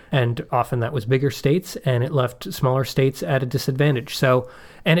bidder. And often that was bigger states, and it left smaller states at a disadvantage. So,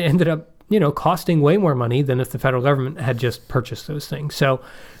 and it ended up, costing way more money than if the federal government had just purchased those things. So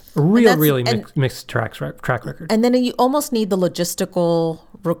really mixed track record. And then you almost need the logistical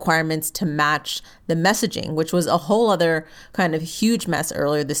requirements to match the messaging, which was a whole other kind of huge mess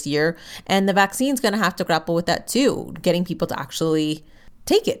earlier this year. And the vaccine's going to have to grapple with that too, getting people to actually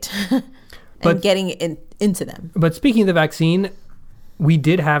take it and getting it into them. But speaking of the vaccine, we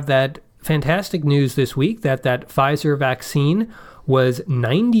did have that fantastic news this week that Pfizer vaccine was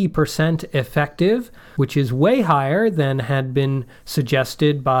 90% effective, which is way higher than had been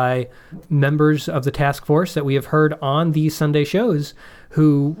suggested by members of the task force that we have heard on these Sunday shows,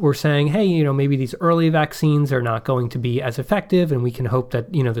 who were saying, hey, maybe these early vaccines are not going to be as effective, and we can hope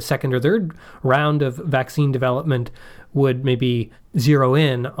that, the second or third round of vaccine development would maybe zero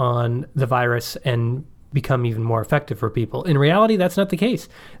in on the virus and become even more effective for people. In reality, that's not the case.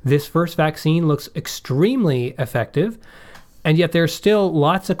 This first vaccine looks extremely effective, and yet there's still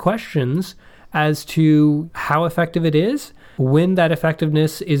lots of questions as to how effective it is, when that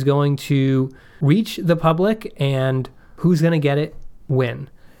effectiveness is going to reach the public, and who's going to get it when.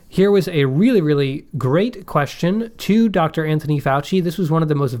 Here was a really, really great question to Dr. Anthony Fauci. This was one of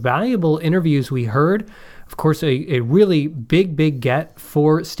the most valuable interviews we heard. Of course, a really big get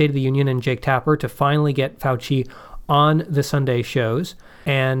for State of the Union and Jake Tapper to finally get Fauci on the Sunday shows.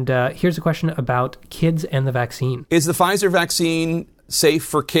 And here's a question about kids and the vaccine. Is the Pfizer vaccine safe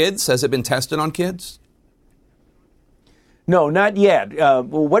for kids? Has it been tested on kids? No, not yet.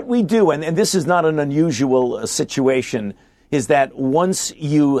 What we do, and this is not an unusual situation, is that once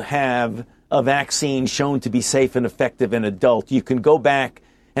you have a vaccine shown to be safe and effective in adult, you can go back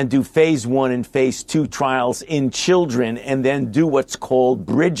and do phase 1 and phase 2 trials in children and then do what's called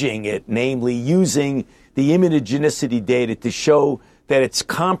bridging it, namely using the immunogenicity data to show that it's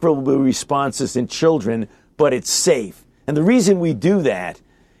comparable responses in children, but it's safe. And the reason we do that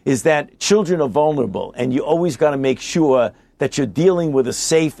is that children are vulnerable, and you always got to make sure that you're dealing with a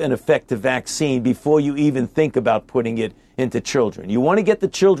safe and effective vaccine before you even think about putting it into children. You want to get the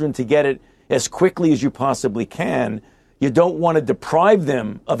children to get it as quickly as you possibly can. You don't want to deprive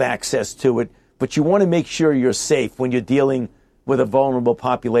them of access to it, but you want to make sure you're safe when you're dealing with a vulnerable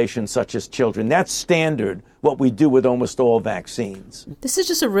population such as children. That's standard, what we do with almost all vaccines. This is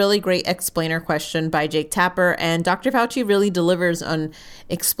just a really great explainer question by Jake Tapper, and Dr. Fauci really delivers on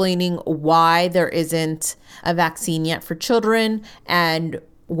explaining why there isn't a vaccine yet for children and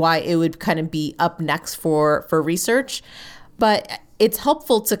why it would kind of be up next for research. But it's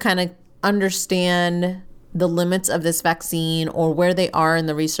helpful to kind of understand the limits of this vaccine or where they are in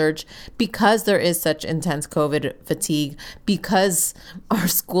the research, because there is such intense COVID fatigue, because our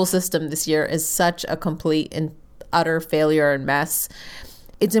school system this year is such a complete and utter failure and mess.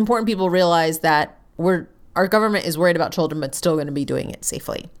 It's important people realize that our government is worried about children, but still going to be doing it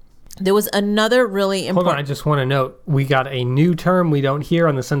safely. There was another really important... Hold on, I just want to note, we got a new term we don't hear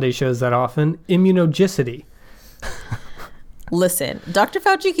on the Sunday shows that often, immunogenicity. Listen, Dr.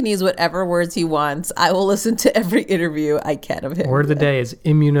 Fauci can use whatever words he wants. I will listen to every interview I can of him. Word of the day is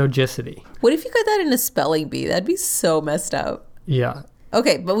immunogenicity. What if you got that in a spelling bee? That'd be so messed up. Yeah.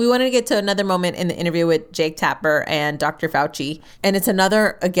 Okay, but we wanted to get to another moment in the interview with Jake Tapper and Dr. Fauci. And it's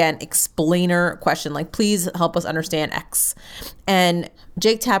another, again, explainer question. Like, please help us understand X. And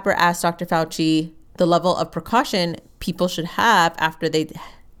Jake Tapper asked Dr. Fauci the level of precaution people should have after they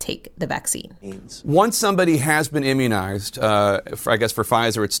take the vaccine. Once somebody has been immunized, I guess for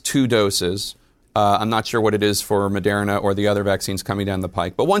Pfizer it's 2 doses. I'm not sure what it is for Moderna or the other vaccines coming down the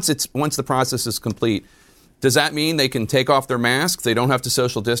pike. But once the process is complete, does that mean they can take off their masks? They don't have to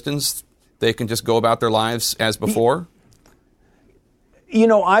social distance? They can just go about their lives as before?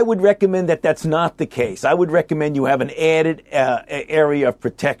 I would recommend that that's not the case. I would recommend you have an added area of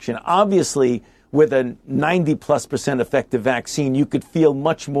protection. Obviously, with a 90+% effective vaccine, you could feel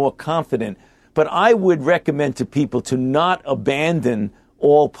much more confident. But I would recommend to people to not abandon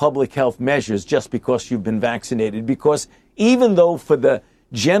all public health measures just because you've been vaccinated, because even though for the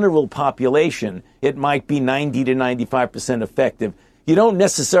general population it might be 90 to 95% effective, you don't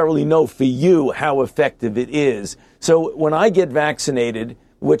necessarily know for you how effective it is. So when I get vaccinated,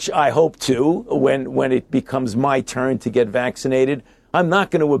 which I hope to, when it becomes my turn to get vaccinated, I'm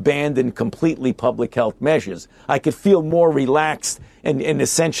not going to abandon completely public health measures. I could feel more relaxed and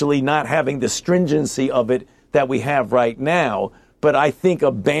essentially not having the stringency of it that we have right now. But I think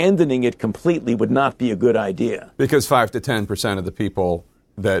abandoning it completely would not be a good idea. Because 5 to 10% of the people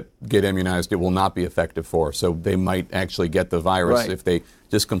that get immunized, it will not be effective for. So they might actually get the virus if they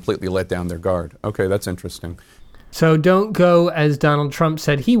just completely let down their guard. Okay, that's interesting. So don't go, as Donald Trump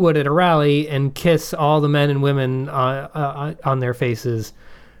said he would at a rally, and kiss all the men and women on their faces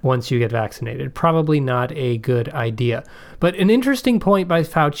once you get vaccinated. Probably not a good idea. But an interesting point by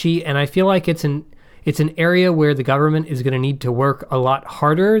Fauci, and I feel like it's an area where the government is going to need to work a lot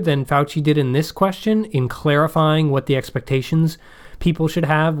harder than Fauci did in this question in clarifying what the expectations people should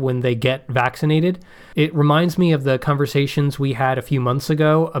have when they get vaccinated. It reminds me of the conversations we had a few months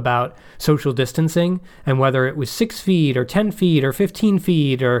ago about social distancing and whether it was 6 feet or 10 feet or 15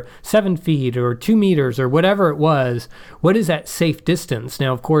 feet or 7 feet or 2 meters or whatever it was. What is that safe distance?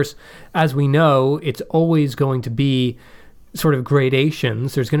 Now, of course, as we know, it's always going to be sort of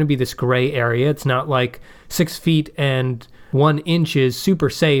gradations. There's going to be this gray area. It's not like 6 feet and 1 inch is super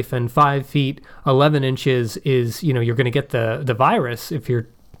safe and 5 feet, 11 inches is, you're going to get the virus if you're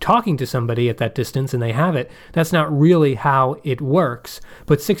talking to somebody at that distance and they have it. That's not really how it works.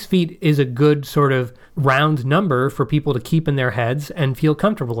 But 6 feet is a good sort of round number for people to keep in their heads and feel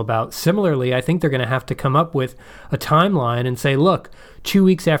comfortable about. Similarly, I think they're going to have to come up with a timeline and say, look, 2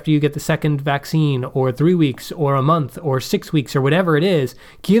 weeks after you get the second vaccine, or 3 weeks, or a month, or 6 weeks, or whatever it is,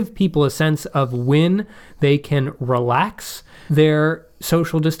 give people a sense of when they can relax their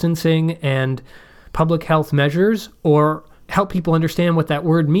social distancing and public health measures, or help people understand what that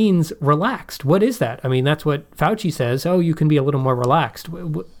word means, relaxed. What is that? I mean, that's what Fauci says. Oh, you can be a little more relaxed.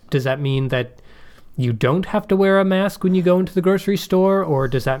 Does that mean that you don't have to wear a mask when you go into the grocery store? Or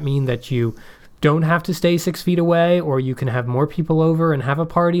does that mean that you don't have to stay 6 feet away, or you can have more people over and have a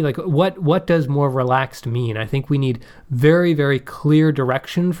party? Like, what does more relaxed mean? I think we need very, very clear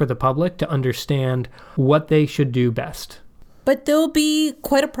direction for the public to understand what they should do best. But there'll be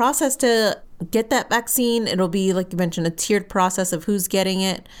quite a process to get that vaccine. It'll be, like you mentioned, a tiered process of who's getting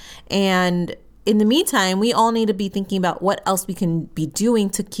it. And in the meantime, we all need to be thinking about what else we can be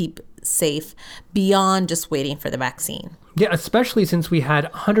doing to keep safe beyond just waiting for the vaccine. Yeah, especially since we had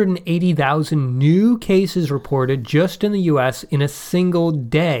 180,000 new cases reported just in the U.S. in a single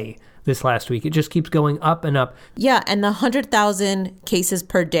day this last week. It just keeps going up and up. Yeah, and the 100,000 cases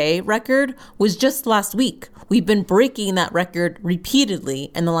per day record was just last week. We've been breaking that record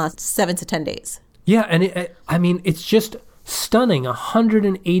repeatedly in the last 7 to 10 days. Yeah, and it's just stunning,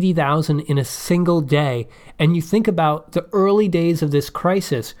 180,000 in a single day. And you think about the early days of this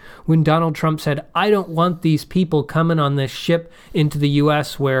crisis when Donald Trump said, I don't want these people coming on this ship into the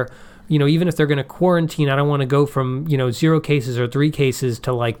U.S. where, even if they're going to quarantine, I don't want to go from, 0 cases or 3 cases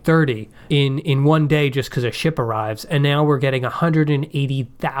to like 30 in one day just because a ship arrives. And now we're getting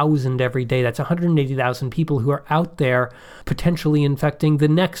 180,000 every day. That's 180,000 people who are out there potentially infecting the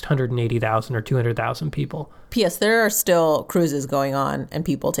next 180,000 or 200,000 people. P.S. There are still cruises going on and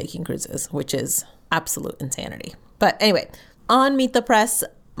people taking cruises, which is absolute insanity. But anyway, on Meet the Press,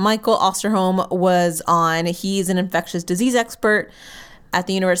 Michael Osterholm was on. He's an infectious disease expert at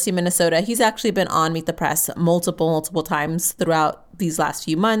the University of Minnesota. He's actually been on Meet the Press multiple times throughout these last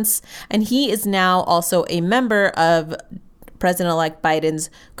few months. And he is now also a member of President-elect Biden's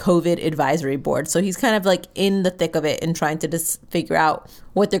COVID advisory board. So he's kind of like in the thick of it and trying to just figure out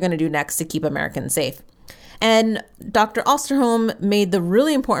what they're going to do next to keep Americans safe. And Dr. Osterholm made the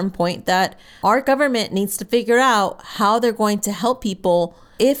really important point that our government needs to figure out how they're going to help people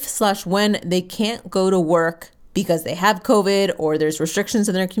if/when they can't go to work because they have COVID or there's restrictions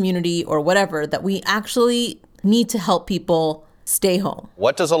in their community or whatever, that we actually need to help people stay home.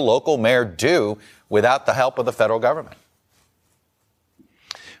 What does a local mayor do without the help of the federal government?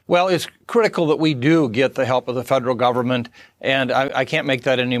 Well, it's critical that we do get the help of the federal government, and I can't make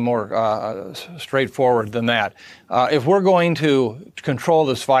that any more straightforward than that. If we're going to control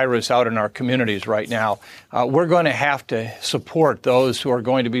this virus out in our communities right now, we're going to have to support those who are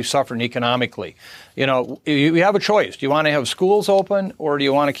going to be suffering economically. You have a choice. Do you want to have schools open, or do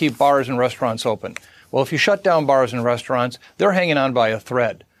you want to keep bars and restaurants open? Well, if you shut down bars and restaurants, they're hanging on by a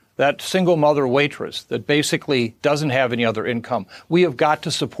thread. That single mother waitress that basically doesn't have any other income. We have got to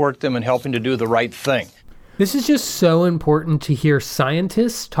support them in helping to do the right thing. This is just so important to hear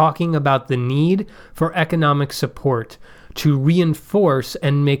scientists talking about the need for economic support to reinforce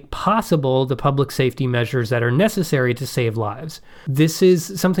and make possible the public safety measures that are necessary to save lives. This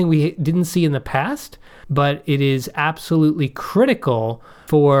is something we didn't see in the past, but it is absolutely critical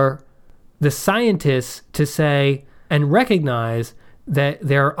for the scientists to say and recognize that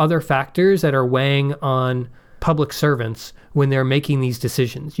there are other factors that are weighing on public servants when they're making these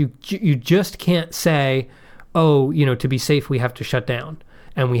decisions. You just can't say, oh, to be safe, we have to shut down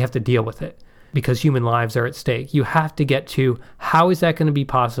and we have to deal with it because human lives are at stake. You have to get to, how is that going to be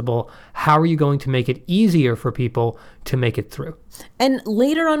possible? How are you going to make it easier for people to make it through? And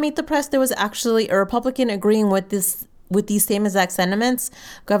later on Meet the Press, there was actually a Republican agreeing with these same exact sentiments.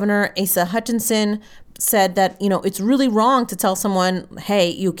 Governor Asa Hutchinson said that, it's really wrong to tell someone, hey,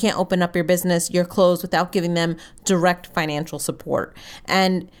 you can't open up your business, you're closed, without giving them direct financial support.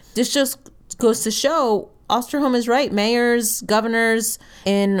 And this just goes to show Osterholm is right. Mayors, governors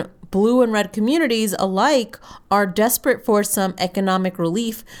in blue and red communities alike are desperate for some economic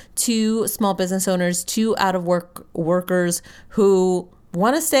relief to small business owners, to out-of-work workers who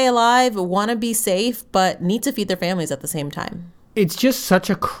want to stay alive, want to be safe, but need to feed their families at the same time. It's just such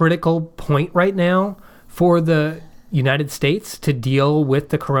a critical point right now for the United States to deal with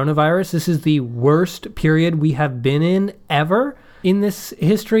the coronavirus. This is the worst period we have been in ever in this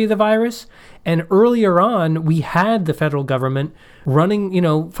history of the virus. And earlier on, we had the federal government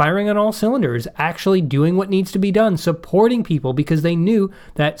running, firing on all cylinders, actually doing what needs to be done, supporting people, because they knew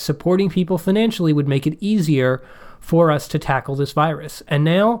that supporting people financially would make it easier for us to tackle this virus. And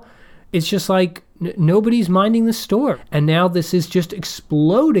now it's just like nobody's minding the store. And now this is just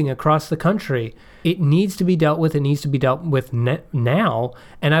exploding across the country. It needs to be dealt with. It needs to be dealt with now.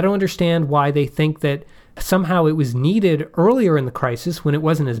 And I don't understand why they think that somehow it was needed earlier in the crisis when it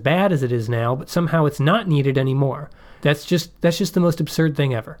wasn't as bad as it is now, but somehow it's not needed anymore. That's just the most absurd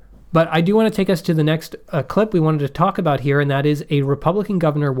thing ever. But I do want to take us to the next clip we wanted to talk about here, and that is a Republican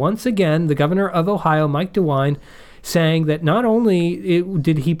governor, once again, the governor of Ohio, Mike DeWine, saying that not only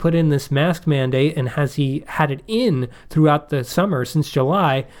did he put in this mask mandate and has he had it in throughout the summer since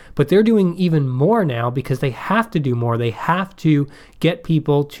July, but they're doing even more now because they have to do more. They have to get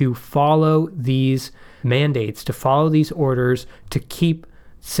people to follow these mandates, to follow these orders, to keep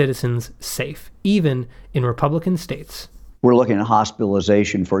citizens safe, even in Republican states. We're looking at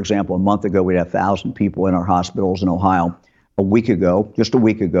hospitalization. For example, a month ago, we had 1,000 people in our hospitals in Ohio. Just a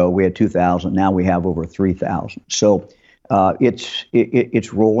week ago, we had 2,000. Now we have over 3,000. So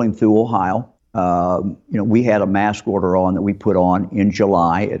it's rolling through Ohio. We had a mask order on that we put on in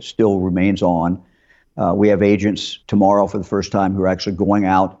July. It still remains on. We have agents tomorrow for the first time who are actually going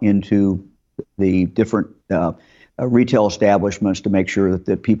out into the different retail establishments to make sure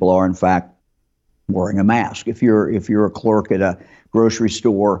that people are, in fact, wearing a mask. If you're a clerk at a grocery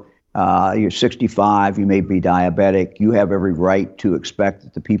store, you're 65, you may be diabetic, you have every right to expect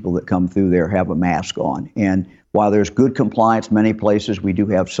that the people that come through there have a mask on. And while there's good compliance many places, we do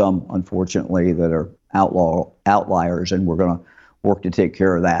have some, unfortunately, that are outliers, and we're going to work to take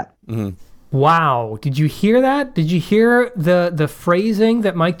care of that. Mm-hmm. Wow. Did you hear that? Did you hear the phrasing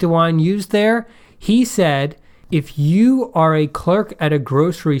that Mike DeWine used there? He said, if you are a clerk at a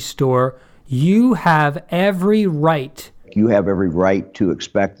grocery store, you have every right. You have every right to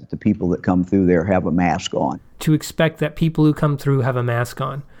expect that the people that come through there have a mask on. To expect that people who come through have a mask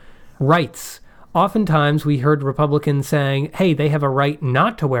on. Rights. Oftentimes we heard Republicans saying, hey, they have a right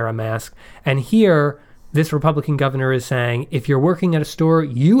not to wear a mask. And here, this Republican governor is saying, if you're working at a store,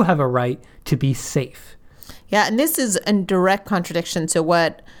 you have a right to be safe. Yeah, and this is in direct contradiction to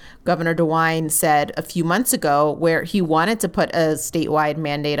what Governor DeWine said a few months ago, where he wanted to put a statewide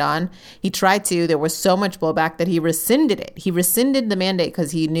mandate on. He tried to. There was so much blowback that he rescinded it. He rescinded the mandate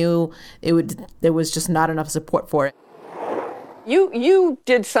because he knew there was just not enough support for it. You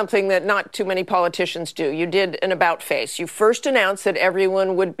did something that not too many politicians do. You did an about-face. You first announced that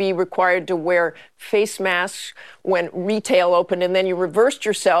everyone would be required to wear face masks when retail opened, and then you reversed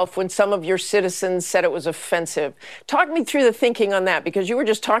yourself when some of your citizens said it was offensive. Talk me through the thinking on that, because you were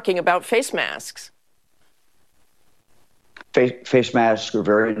just talking about face masks. Face masks are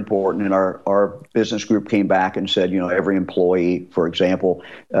very important, and our business group came back and said, every employee, for example,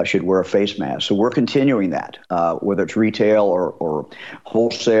 should wear a face mask. So we're continuing that, whether it's retail or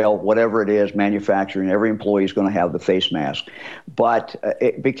wholesale, whatever it is, manufacturing, every employee is going to have the face mask. But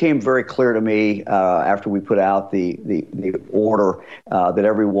it became very clear to me after we put out the order that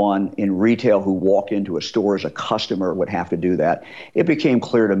everyone in retail who walked into a store as a customer would have to do that. It became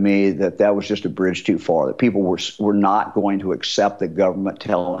clear to me that was just a bridge too far, that people were not going to accept the government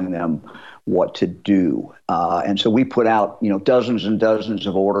telling them what to do. And so we put out, dozens and dozens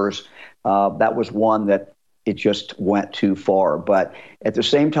of orders. That was one that it just went too far. But at the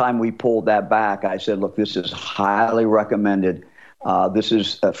same time we pulled that back, I said, look, this is highly recommended. This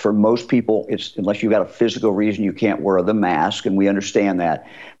is for most people, it's unless you've got a physical reason you can't wear the mask, and we understand that.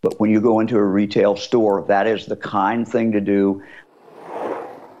 But when you go into a retail store, that is the kind thing to do.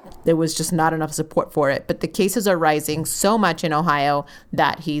 there was just not enough support for it. But the cases are rising so much in Ohio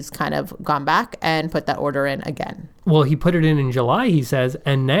that he's kind of gone back and put that order in again. Well, he put it in July, he says,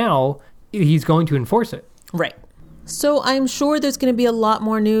 and now he's going to enforce it. Right. So I'm sure there's going to be a lot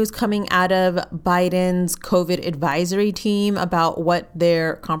more news coming out of Biden's COVID advisory team about what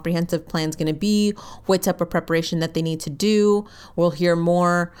their comprehensive plan is going to be, what type of preparation that they need to do. We'll hear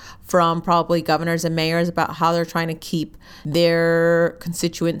more from probably governors and mayors about how they're trying to keep their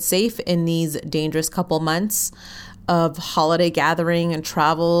constituents safe in these dangerous couple months of holiday gathering and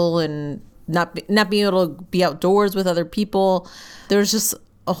travel and not being able to be outdoors with other people. There's just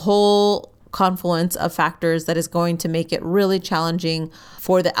a whole confluence of factors that is going to make it really challenging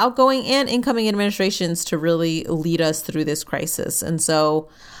for the outgoing and incoming administrations to really lead us through this crisis. And so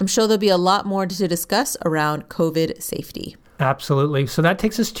I'm sure there'll be a lot more to discuss around COVID safety. Absolutely. So that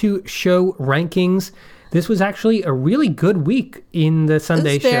takes us to show rankings. This was actually a really good week in the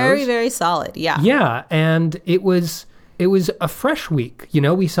Sunday shows. Very, very solid. Yeah. Yeah. And it was a fresh week. You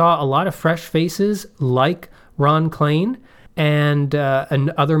know, we saw a lot of fresh faces like Ron Klain and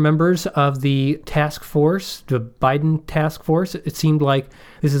other members of the task force, the Biden task force. It seemed like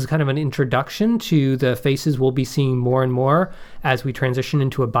this is kind of an introduction to the faces we'll be seeing more and more as we transition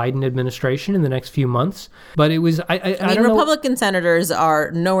into a Biden administration in the next few months. But it was, I don't know. Republican senators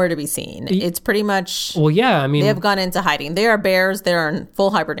are nowhere to be seen. It's pretty much, well, yeah, I mean, they have gone into hiding. They are bears. They're in full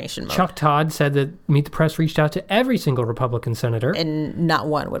hibernation mode. Chuck Todd said that Meet the Press reached out to every single Republican senator. And not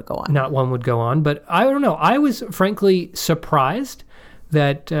one would go on. Not one would go on. But I don't know. I was frankly surprised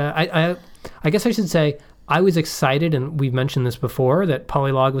that, I guess I should say, I was excited, and we've mentioned this before, that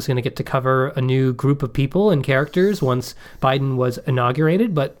Polylog was going to get to cover a new group of people and characters once Biden was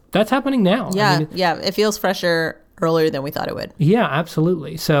inaugurated, but that's happening now. Yeah, it feels fresher earlier than we thought it would. Yeah,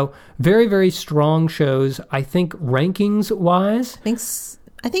 absolutely. So very, very strong shows. I think rankings-wise...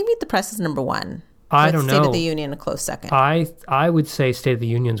 I think Meet the Press is number one. I don't know. State of the Union a close second. I would say State of the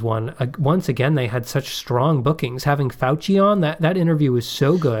Union's one. Once again, they had such strong bookings. Having Fauci on, that interview was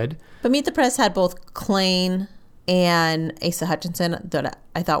so good. But Meet the Press had both Klain and Asa Hutchinson that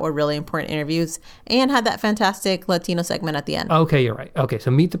I thought were really important interviews, and had that fantastic Latino segment at the end. Okay, you're right. Okay, so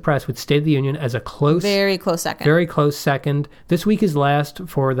Meet the Press with State of the Union as a very close second. Very close second. This week is last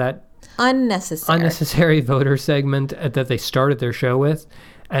for that unnecessary voter segment that they started their show with.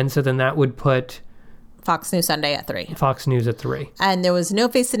 And so then that would put Fox News Sunday at 3. Fox News at 3. And there was no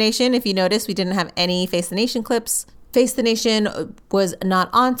Face the Nation. If you notice, we didn't have any Face the Nation clips. Face the Nation was not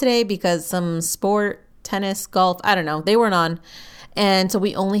on today because some sport, tennis, golf, I don't know, they weren't on. And so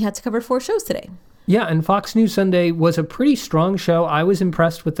we only had to cover 4 shows today. Yeah, and Fox News Sunday was a pretty strong show. I was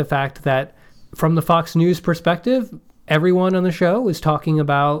impressed with the fact that from the Fox News perspective, everyone on the show was talking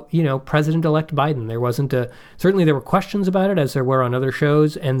about, President-elect Biden. There wasn't certainly there were questions about it, as there were on other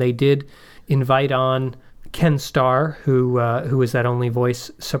shows, and they did invite on Ken Starr, who was that only voice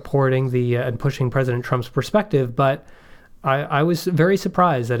supporting and pushing President Trump's perspective. But I was very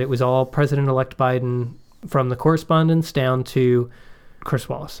surprised that it was all President-elect Biden from the correspondents down to Chris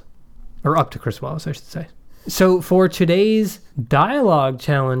Wallace, or up to Chris Wallace, I should say. So for today's dialogue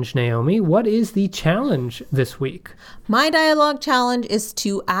challenge, Naomi, what is the challenge this week? My dialogue challenge is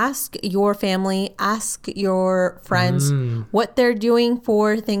to ask your family, ask your friends what they're doing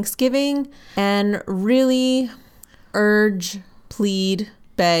for Thanksgiving, and really urge, plead,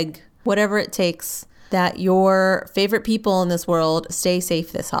 beg, whatever it takes, that your favorite people in this world stay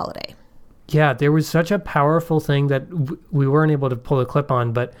safe this holiday. Yeah, there was such a powerful thing that we weren't able to pull a clip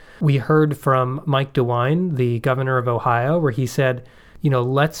on, but we heard from Mike DeWine, the governor of Ohio, where he said,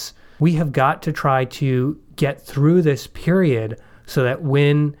 we have got to try to get through this period so that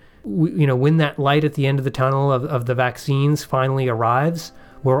when that light at the end of the tunnel of the vaccines finally arrives,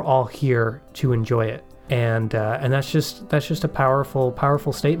 we're all here to enjoy it. And that's just a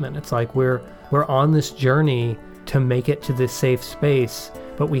powerful statement. It's like we're on this journey to make it to this safe space,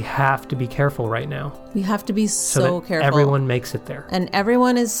 but we have to be careful right now. We have to be so careful. Everyone makes it there. And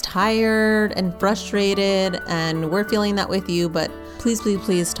everyone is tired and frustrated, and we're feeling that with you, but please, please,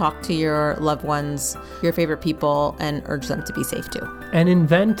 please talk to your loved ones, your favorite people, and urge them to be safe too. And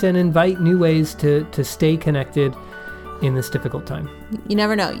invent and invite new ways to stay connected in this difficult time. You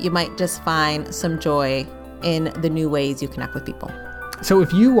never know. You might just find some joy in the new ways you connect with people. So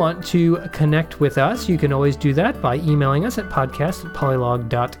if you want to connect with us, you can always do that by emailing us at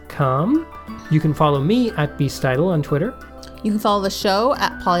podcast@polylog.com. You can follow me at bstidle on Twitter. You can follow the show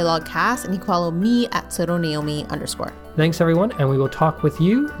at PolylogCast, and you can follow me at @SotoNaomi_. Thanks, everyone, and we will talk with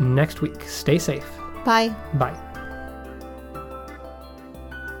you next week. Stay safe. Bye. Bye.